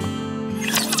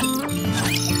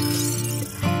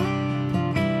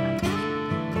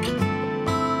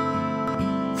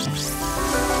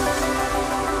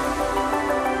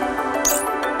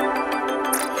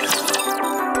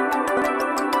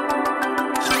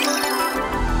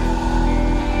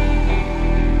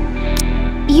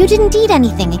 You didn't eat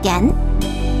anything again?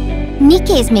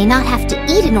 Nikkes may not have to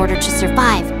eat in order to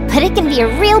survive, but it can be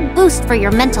a real boost for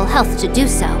your mental health to do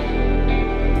so.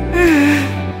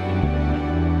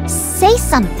 Say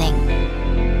something.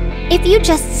 If you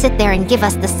just sit there and give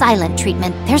us the silent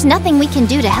treatment, there's nothing we can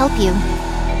do to help you.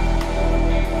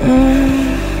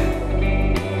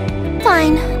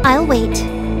 Fine, I'll wait.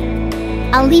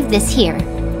 I'll leave this here.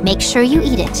 Make sure you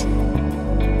eat it.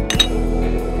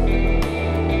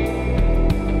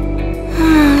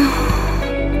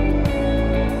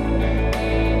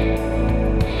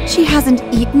 She hasn't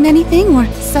eaten anything or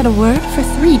said a word for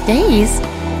 3 days.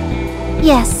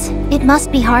 Yes, it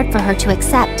must be hard for her to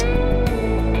accept.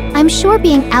 I'm sure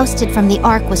being ousted from the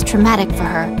Ark was traumatic for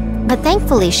her, but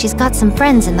thankfully she's got some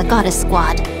friends in the Goddess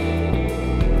Squad.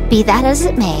 Be that as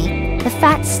it may, the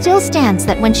fact still stands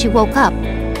that when she woke up,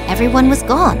 everyone was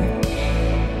gone.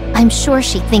 I'm sure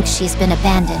she thinks she's been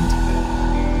abandoned.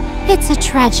 It's a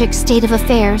tragic state of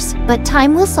affairs, but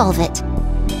time will solve it.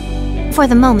 For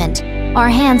the moment, our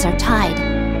hands are tied.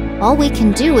 All we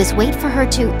can do is wait for her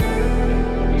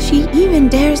to... She even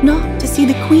dares not to see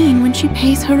the Queen when she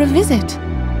pays her a visit.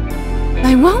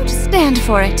 I won't stand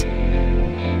for it.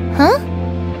 Huh?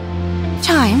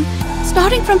 Chime,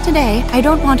 starting from today, I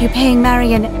don't want you paying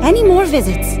Marion any more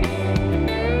visits.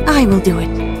 I will do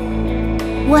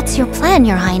it. What's your plan,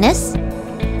 Your Highness?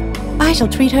 I shall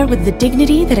treat her with the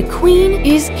dignity that a queen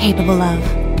is capable of.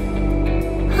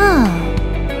 Huh.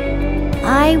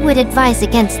 I would advise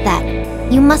against that.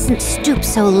 You mustn't stoop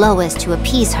so low as to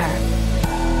appease her.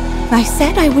 I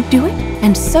said I would do it,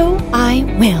 and so I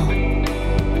will.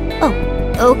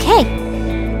 Oh, okay.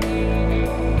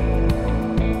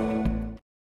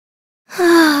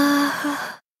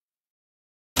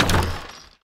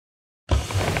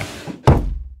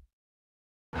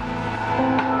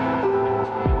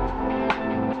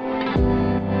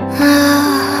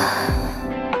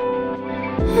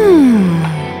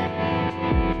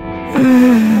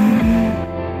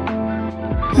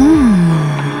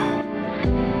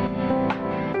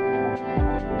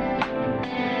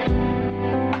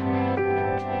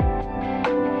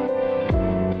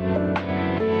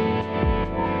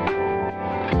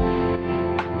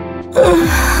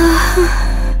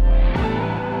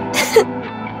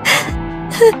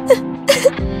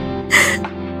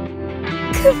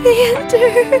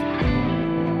 Commander!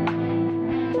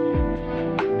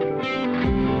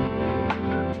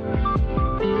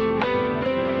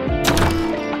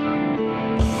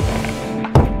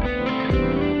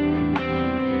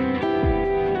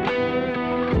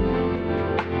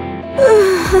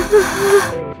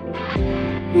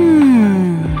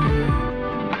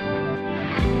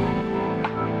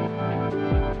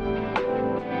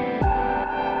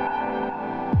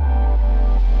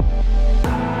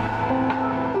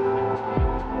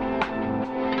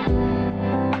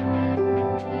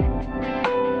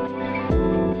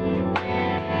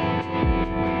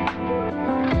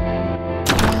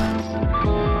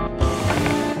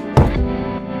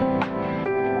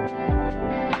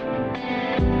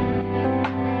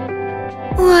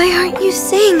 Why aren't you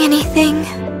saying anything?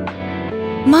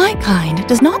 My kind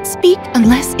does not speak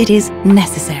unless it is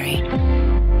necessary.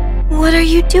 What are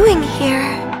you doing here?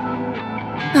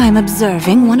 I'm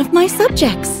observing one of my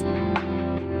subjects.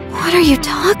 What are you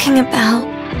talking about?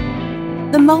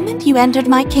 The moment you entered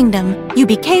my kingdom, you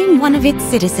became one of its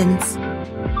citizens.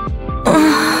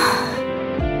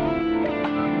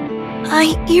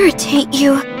 I irritate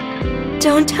you,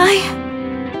 don't I?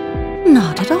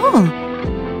 Not at all.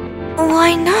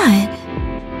 Why not?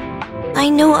 I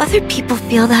know other people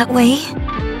feel that way.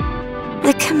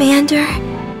 The commander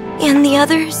and the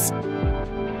others,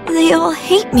 they all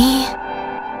hate me.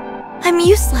 I'm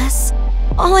useless.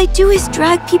 All I do is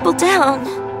drag people down.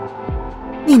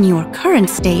 In your current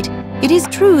state, it is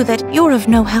true that you're of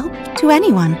no help to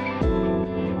anyone.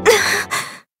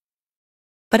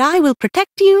 But I will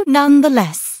protect you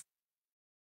nonetheless.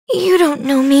 You don't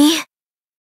know me.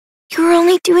 You were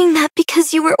only doing that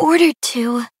because you were ordered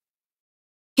to.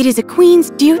 It is a queen's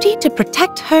duty to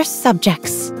protect her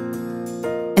subjects.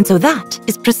 And so that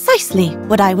is precisely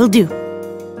what I will do.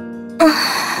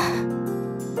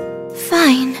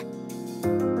 Fine.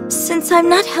 Since I'm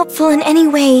not helpful in any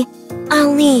way,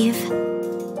 I'll leave.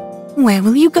 Where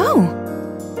will you go?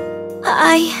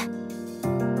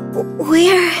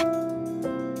 Where?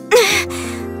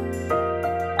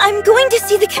 I'm going to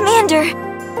see the commander.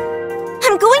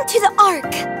 I'm going to the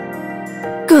Ark.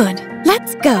 Good,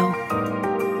 let's go.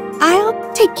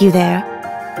 I'll take you there.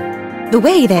 The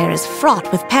way there is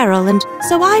fraught with peril, and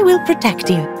so I will protect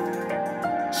you.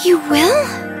 You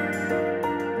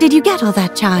will? Did you get all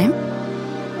that, Chime?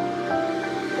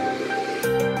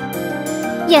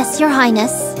 Yes, Your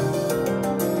Highness.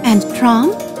 And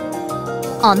Trom?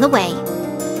 On the way.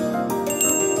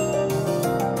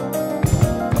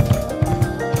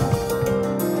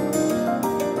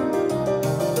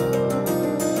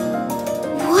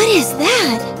 What is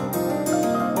that?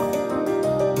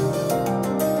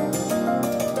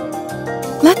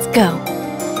 Let's go.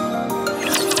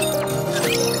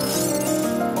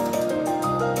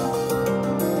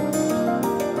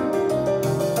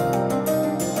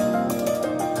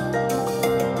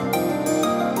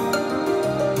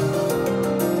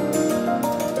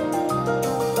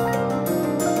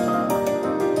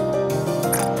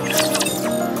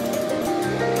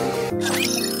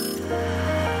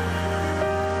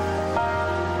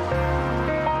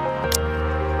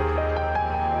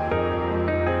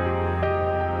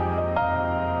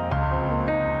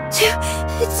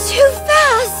 Too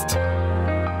fast!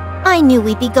 I knew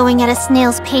we'd be going at a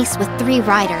snail's pace with 3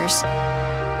 riders.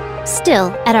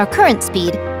 Still, at our current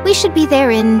speed, we should be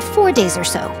there in 4 days or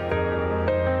so.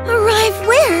 Arrive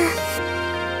where?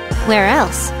 Where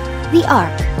else? The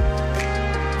Ark.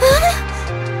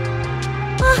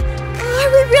 Are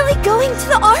we really going to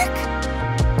the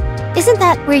Ark? Isn't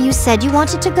that where you said you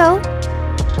wanted to go?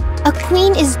 A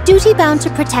queen is duty-bound to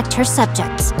protect her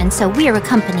subjects, and so we're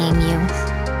accompanying you.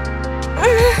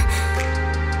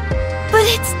 But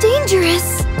it's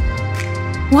dangerous.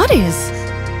 What is?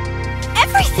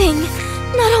 Everything!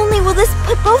 Not only will this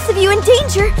put both of you in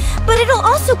danger, but it'll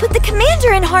also put the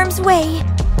commander in harm's way.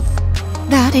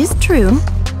 That is true.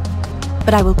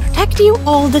 But I will protect you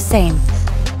all the same.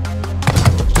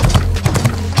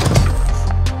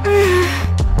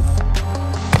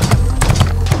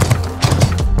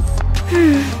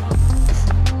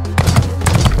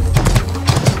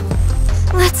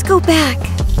 Let's go back.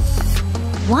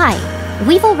 Why?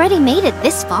 We've already made it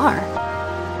this far.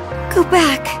 Go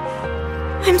back.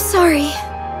 I'm sorry.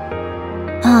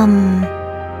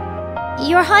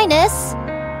 Your Highness?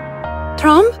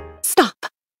 Trom, stop.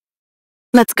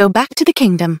 Let's go back to the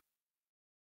kingdom.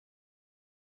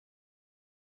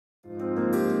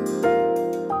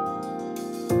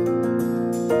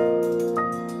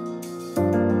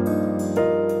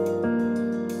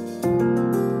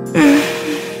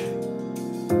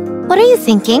 What are you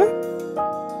thinking?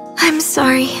 I'm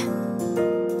sorry.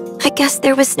 I guess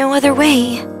there was no other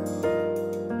way.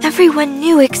 Everyone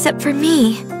knew except for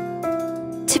me.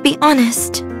 To be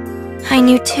honest, I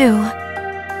knew too.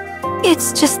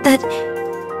 It's just that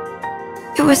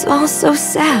it was all so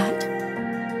sad.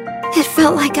 It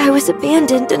felt like I was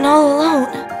abandoned and all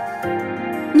alone.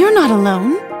 You're not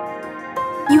alone.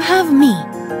 You have me.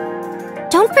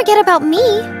 Don't forget about me.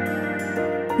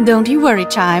 Don't you worry,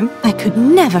 Chime. I could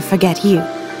never forget you.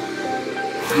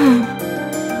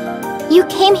 You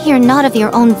came here not of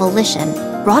your own volition,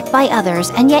 brought by others,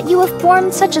 and yet you have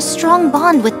formed such a strong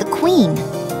bond with the Queen.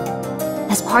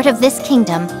 As part of this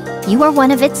kingdom, you are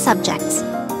one of its subjects.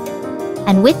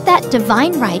 And with that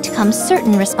divine right comes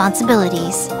certain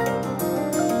responsibilities.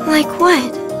 Like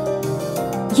what?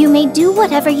 You may do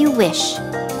whatever you wish,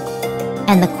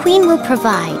 and the Queen will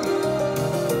provide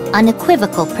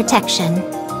unequivocal protection.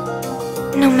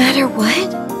 No matter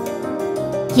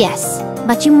what? Yes,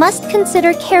 but you must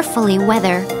consider carefully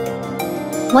whether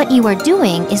what you are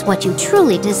doing is what you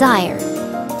truly desire.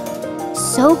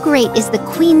 So great is the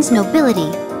Queen's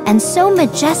nobility, and so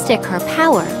majestic her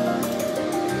power,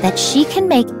 that she can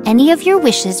make any of your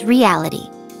wishes reality.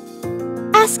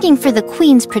 Asking for the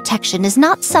Queen's protection is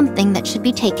not something that should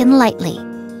be taken lightly.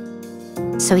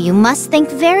 So you must think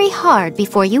very hard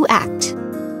before you act.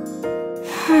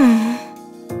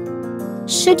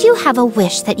 Should you have a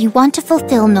wish that you want to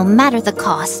fulfill no matter the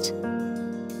cost,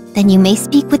 then you may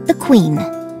speak with the Queen.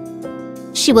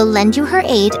 She will lend you her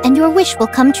aid and your wish will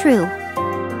come true.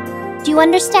 Do you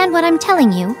understand what I'm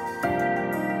telling you?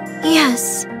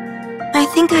 Yes, I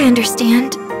think I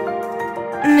understand.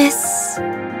 Miss...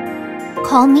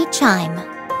 Call me Chime.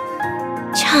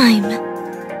 Chime.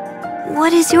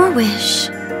 What is your wish?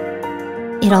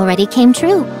 It already came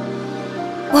true.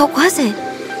 What was it?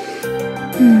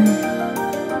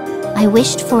 I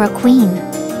wished for a queen.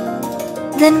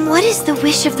 Then what is the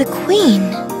wish of the Queen?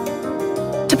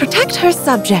 To protect her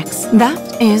subjects,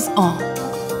 that is all.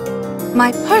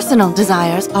 My personal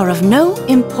desires are of no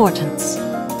importance.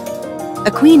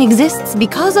 A queen exists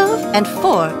because of and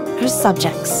for her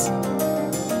subjects.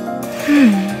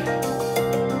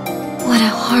 What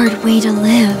a hard way to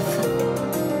live.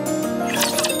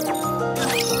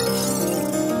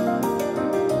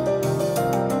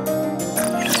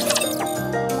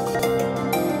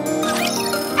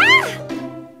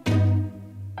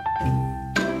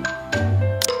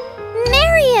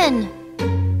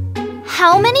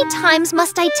 How many times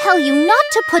must I tell you not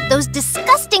to put those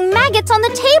disgusting maggots on the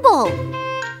table?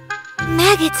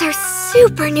 Maggots are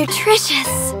super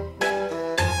nutritious.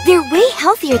 They're way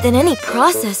healthier than any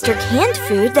processed or canned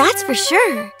food, that's for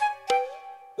sure.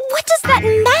 What does that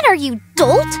matter, you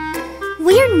dolt?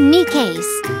 We're Nikkes.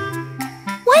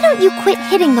 Why don't you quit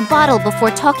hitting the bottle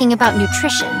before talking about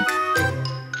nutrition?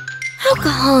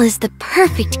 Alcohol is the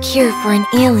perfect cure for an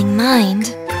ailing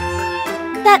mind.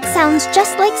 That sounds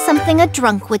just like something a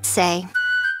drunk would say.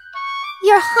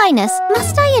 Your Highness,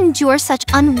 must I endure such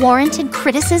unwarranted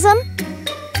criticism?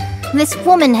 This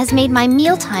woman has made my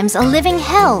mealtimes a living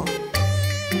hell.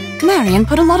 Marion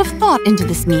put a lot of thought into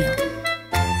this meal.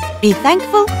 Be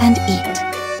thankful and eat.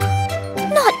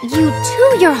 Not you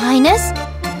too, Your Highness.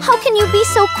 How can you be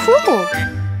so cruel?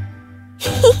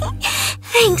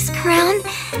 Thanks, Crown.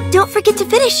 Don't forget to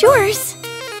finish yours.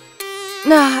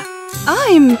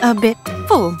 I'm a bit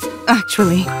full,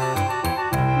 actually.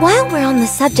 While we're on the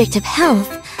subject of health,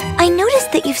 I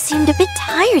noticed that you've seemed a bit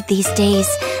tired these days,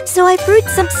 so I brewed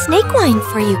some snake wine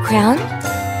for you, Crown.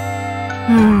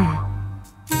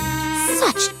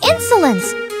 Such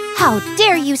insolence! How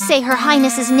dare you say Her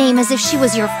Highness's name as if she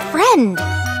was your friend?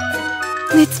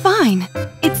 It's fine.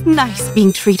 It's nice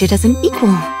being treated as an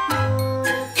equal.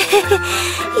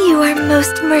 You are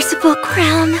most merciful,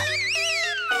 Crown.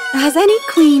 As any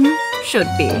queen should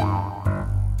be.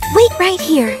 Wait right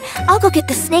here. I'll go get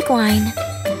the snake wine.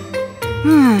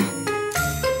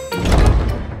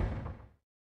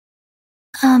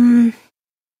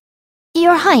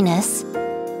 Your Highness,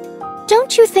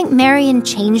 don't you think Marion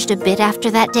changed a bit after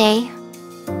that day?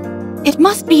 It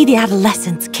must be the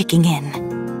adolescence kicking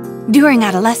in. During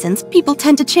adolescence, people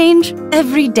tend to change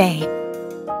every day.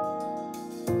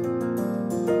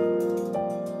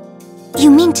 You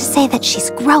mean to say that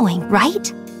she's growing,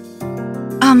 right?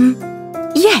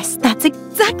 Yes, that's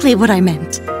exactly what I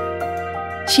meant.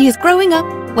 She is growing up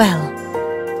well.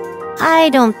 I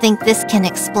don't think this can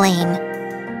explain.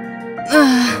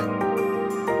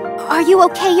 Are you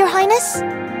okay, Your Highness?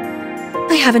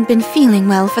 I haven't been feeling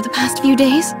well for the past few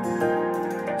days.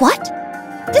 What?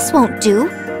 This won't do.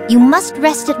 You must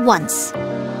rest at once.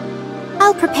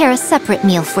 I'll prepare a separate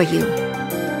meal for you.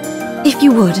 If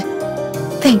you would.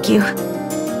 Thank you.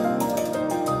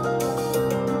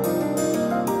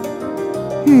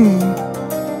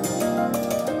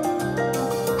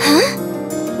 Huh?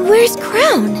 Where's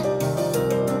Crown?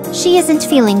 She isn't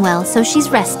feeling well, so she's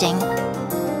resting.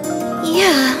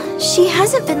 Yeah, she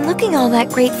hasn't been looking all that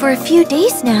great for a few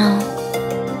days now.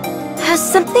 Has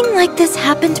something like this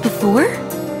happened before?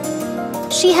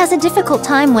 She has a difficult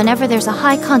time whenever there's a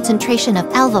high concentration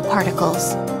of alpha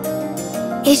particles.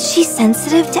 Is she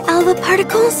sensitive to alpha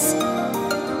particles?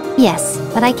 Yes,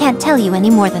 but I can't tell you any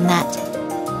more than that.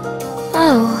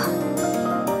 Oh,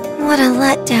 what a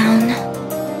letdown.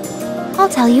 I'll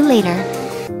tell you later.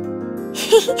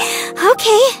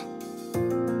 Okay.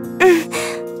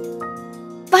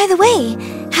 By the way,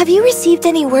 have you received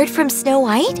any word from Snow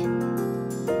White?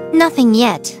 Nothing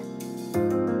yet.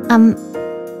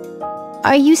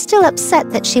 Are you still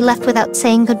upset that she left without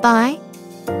saying goodbye?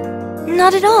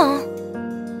 Not at all.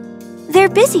 They're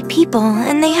busy people,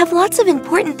 and they have lots of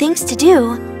important things to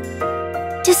do.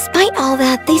 Despite all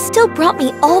that, they still brought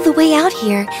me all the way out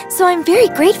here, so I'm very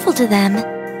grateful to them.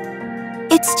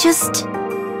 It's just...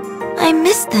 I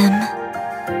miss them.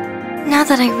 Now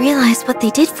that I realize what they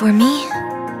did for me.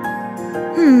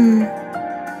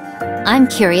 I'm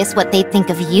curious what they think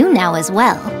of you now as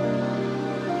well.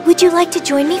 Would you like to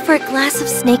join me for a glass of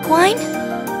snake wine?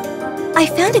 I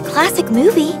found a classic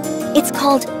movie. It's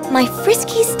called My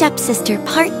Frisky Stepsister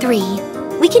Part 3.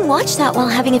 We can watch that while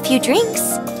having a few drinks.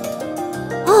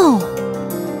 Oh.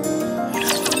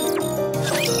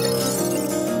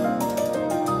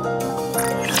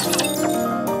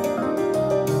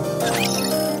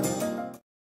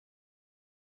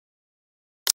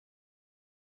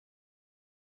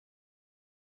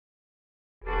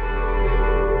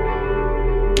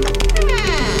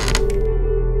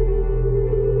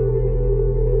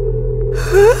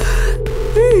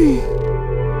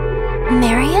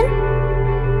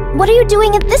 What are you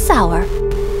doing at this hour?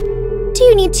 Do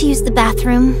you need to use the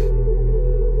bathroom?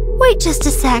 Wait just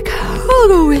a sec. I'll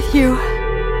go with you.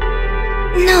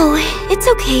 No, it's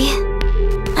okay.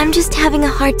 I'm just having a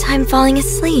hard time falling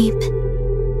asleep.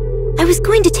 I was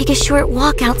going to take a short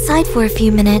walk outside for a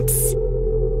few minutes.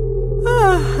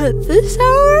 At this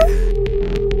hour?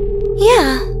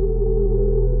 Yeah.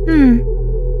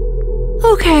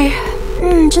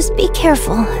 Okay. Just be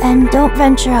careful and don't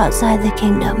venture outside the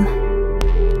kingdom.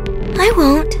 I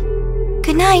won't.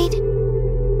 Good night.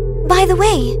 By the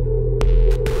way,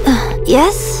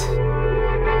 Yes?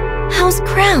 how's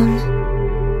Crown?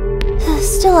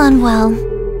 Still unwell.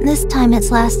 This time it's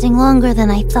lasting longer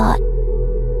than I thought.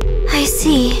 I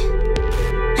see.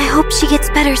 I hope she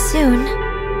gets better soon.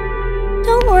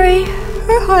 Don't worry.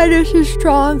 Her highness is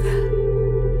strong.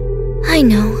 I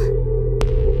know.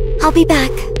 I'll be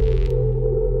back.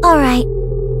 Alright.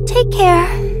 Take care.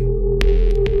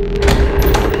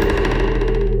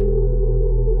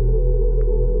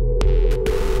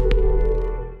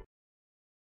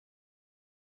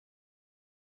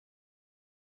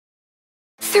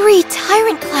 Three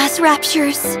Tyrant-class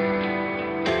raptures!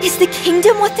 Is the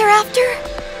kingdom what they're after?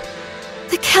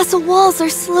 The castle walls are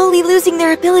slowly losing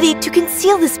their ability to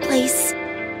conceal this place.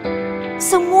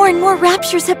 So more and more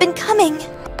raptures have been coming.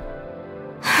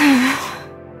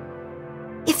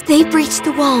 If they breach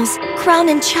the walls, Crown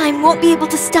and Chime won't be able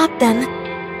to stop them.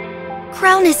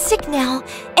 Crown is sick now,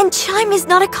 and Chime is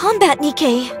not a combat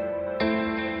Nikke.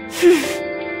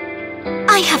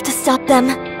 I have to stop them.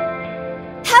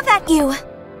 Have at you!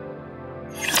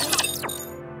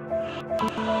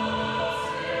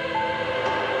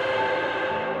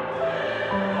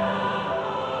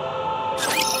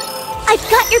 I've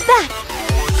got your back!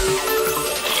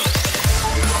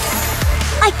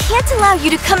 I can't allow you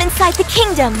to come inside the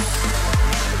kingdom!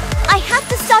 I have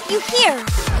to stop you here!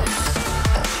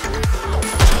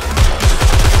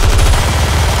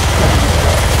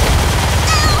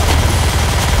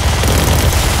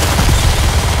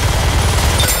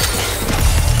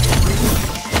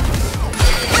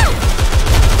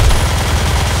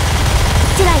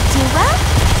 Did I do well?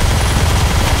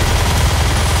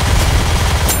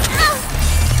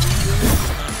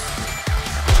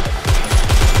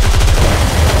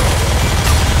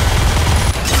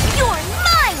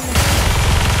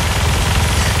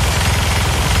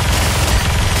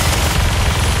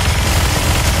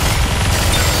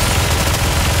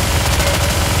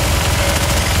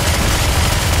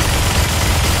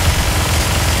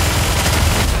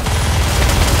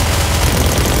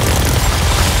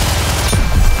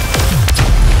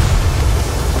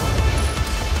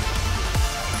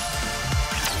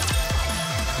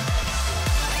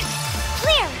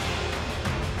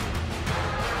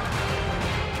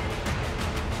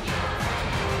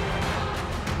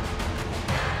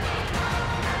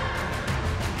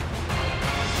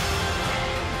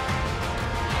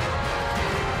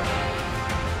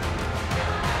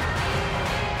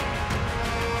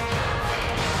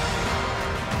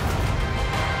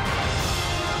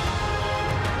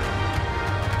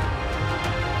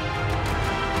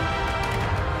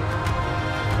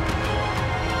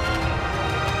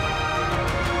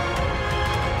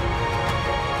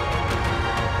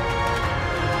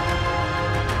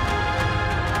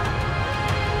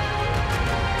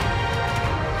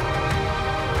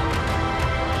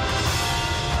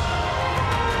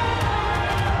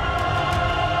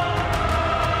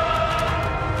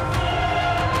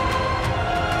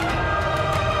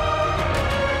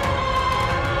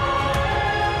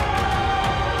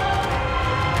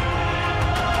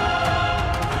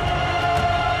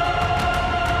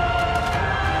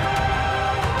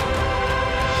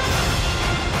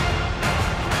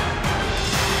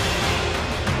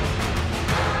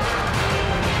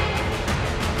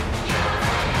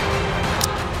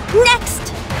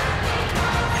 Next!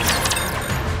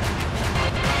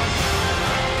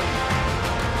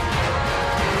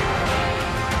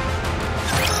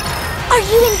 Are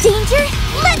you in danger?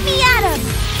 Let me at him!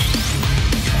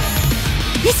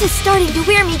 This is starting to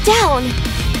wear me down.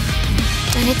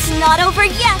 And it's not over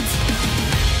yet!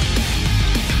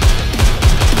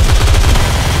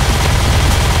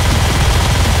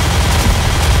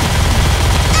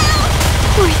 Ow!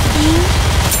 Poor thing.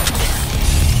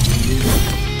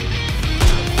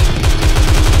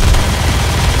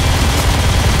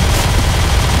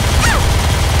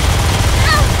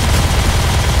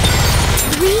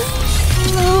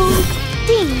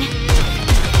 Reloading.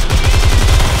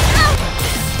 Ow!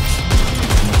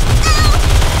 Ow!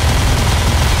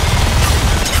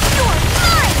 You're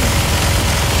mine!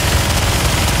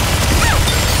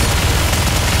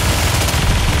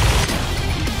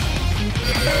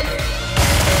 Ow!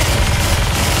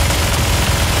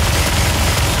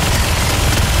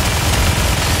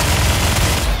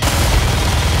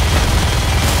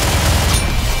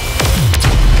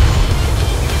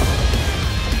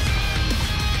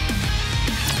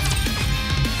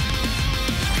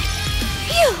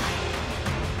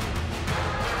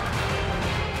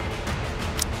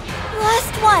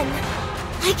 one!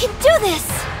 I can do this!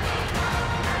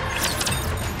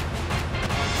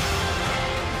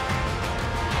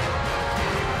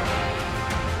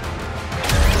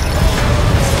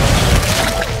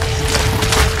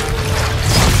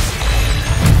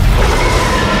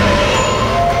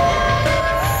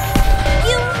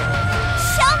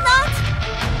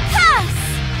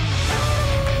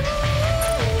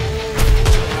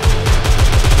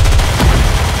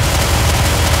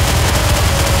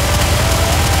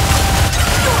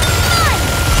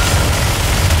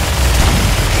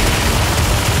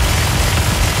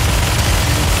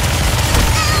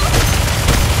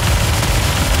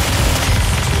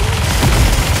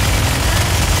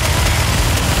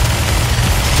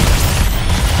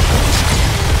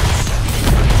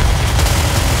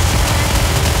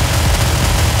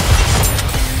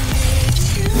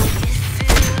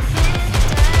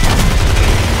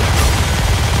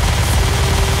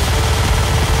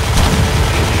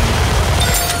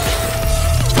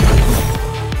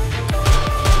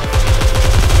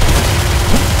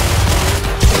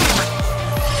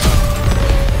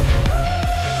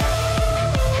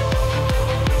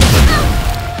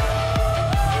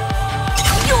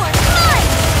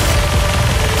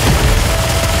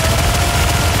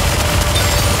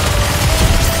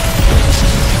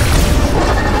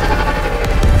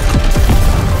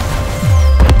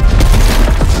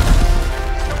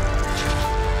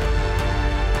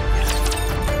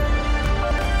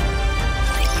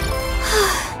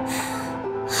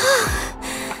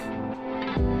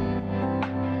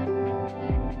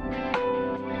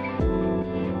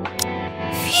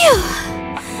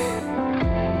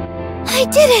 I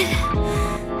did it!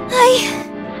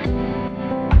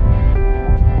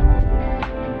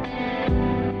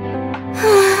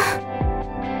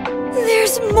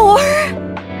 There's more?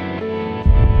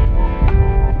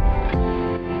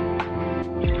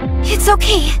 It's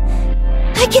okay.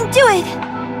 I can do it.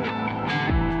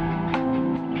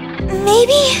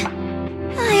 Maybe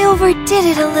I overdid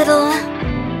it a little.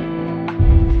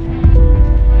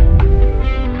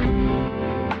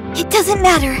 It doesn't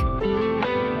matter.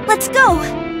 Let's go!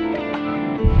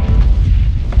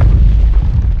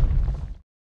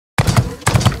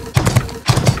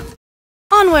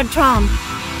 Onward, Trom!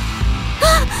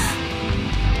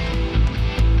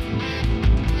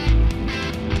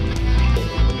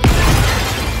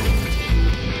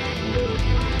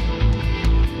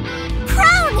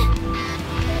 Crown!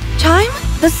 Chime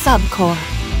the subcore.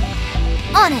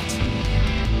 On it!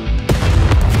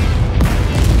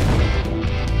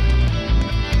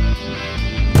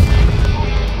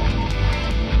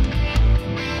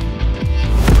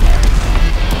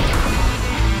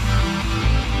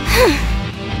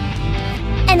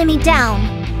 Enemy down.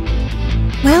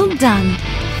 Well done.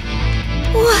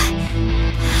 What?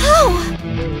 How?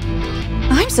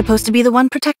 I'm supposed to be the one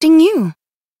protecting you.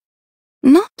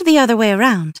 Not the other way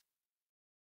around.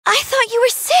 I thought you were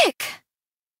sick.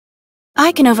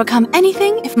 I can overcome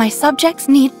anything if my subjects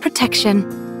need protection.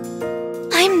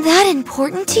 I'm that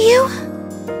important to you?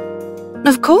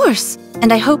 Of course,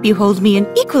 and I hope you hold me in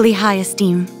equally high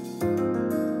esteem.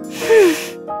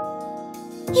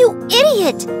 You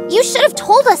idiot! You should have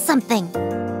told us something!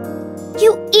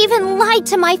 You even lied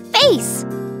to my face!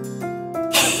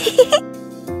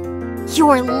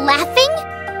 You're laughing?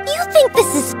 You think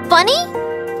this is funny?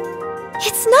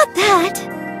 It's not that.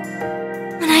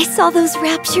 When I saw those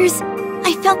raptures,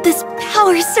 I felt this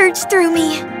power surge through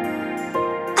me.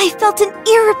 I felt an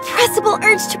irrepressible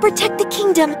urge to protect the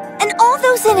kingdom and all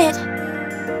those in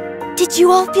it. Did you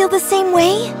all feel the same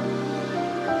way?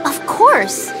 Of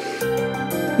course!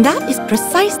 That is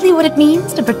precisely what it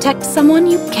means to protect someone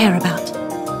you care about.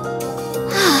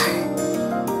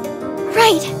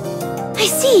 Right. I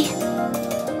see.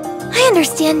 I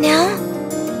understand now.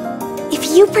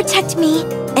 If you protect me,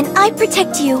 and I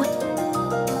protect you,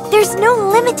 there's no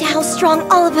limit to how strong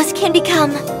all of us can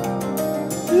become.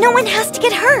 No one has to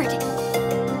get hurt.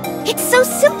 It's so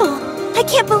simple. I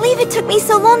can't believe it took me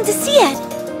so long to see it.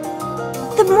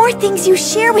 The more things you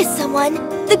share with someone,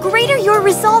 the greater your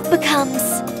resolve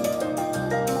becomes.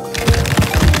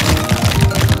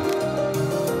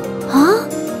 Huh?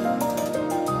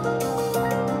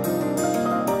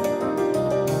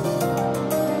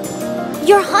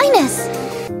 Your Highness!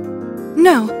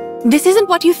 No, this isn't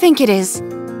what you think it is.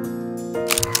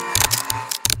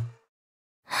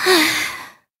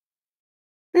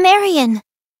 Marion!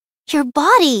 Your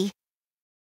body!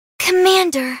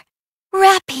 Commander,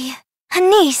 Rappy,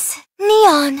 Anise,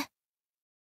 Neon,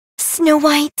 Snow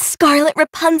White, Scarlet,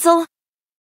 Rapunzel,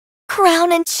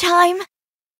 Crown and Chime.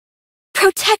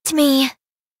 Protect me,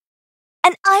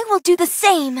 and I will do the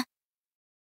same.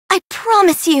 I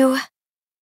promise you.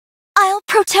 I'll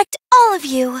protect all of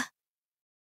you.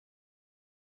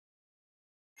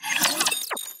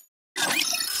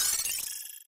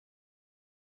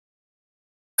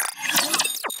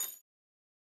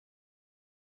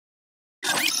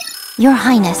 Your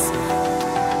Highness.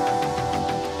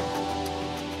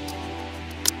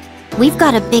 We've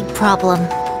got a big problem.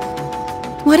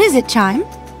 What is it, Chime?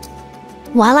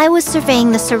 While I was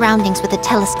surveying the surroundings with a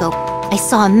telescope, I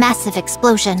saw a massive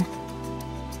explosion.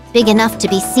 Big enough to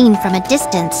be seen from a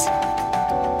distance.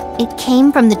 It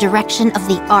came from the direction of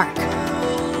the Ark.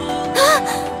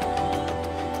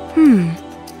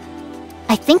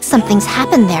 I think something's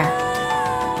happened there.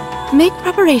 Make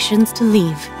preparations to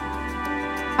leave.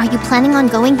 Are you planning on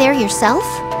going there yourself?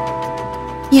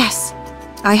 Yes,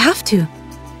 I have to.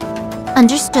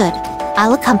 Understood.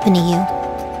 I'll accompany you.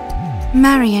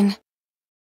 Marion.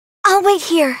 I'll wait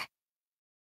here.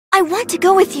 I want to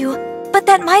go with you, but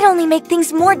that might only make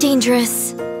things more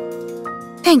dangerous.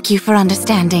 Thank you for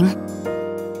understanding.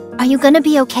 Are you gonna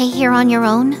be okay here on your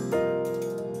own?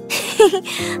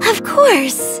 Of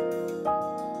course.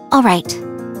 All right.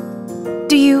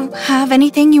 Do you have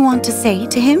anything you want to say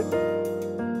to him?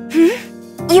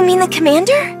 You mean the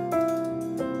commander?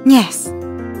 Yes.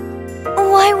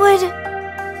 Why would...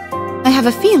 I have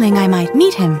a feeling I might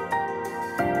meet him.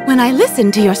 When I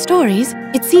listen to your stories,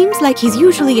 it seems like he's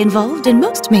usually involved in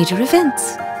most major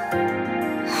events.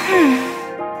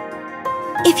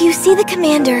 If you see the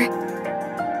commander,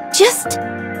 just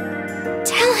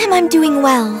tell him I'm doing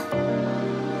well.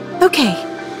 Okay.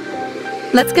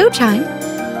 Let's go, Chime.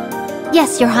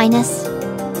 Yes, Your Highness.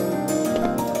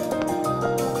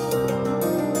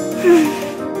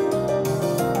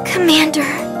 Commander,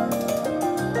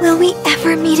 will we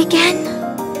ever meet again?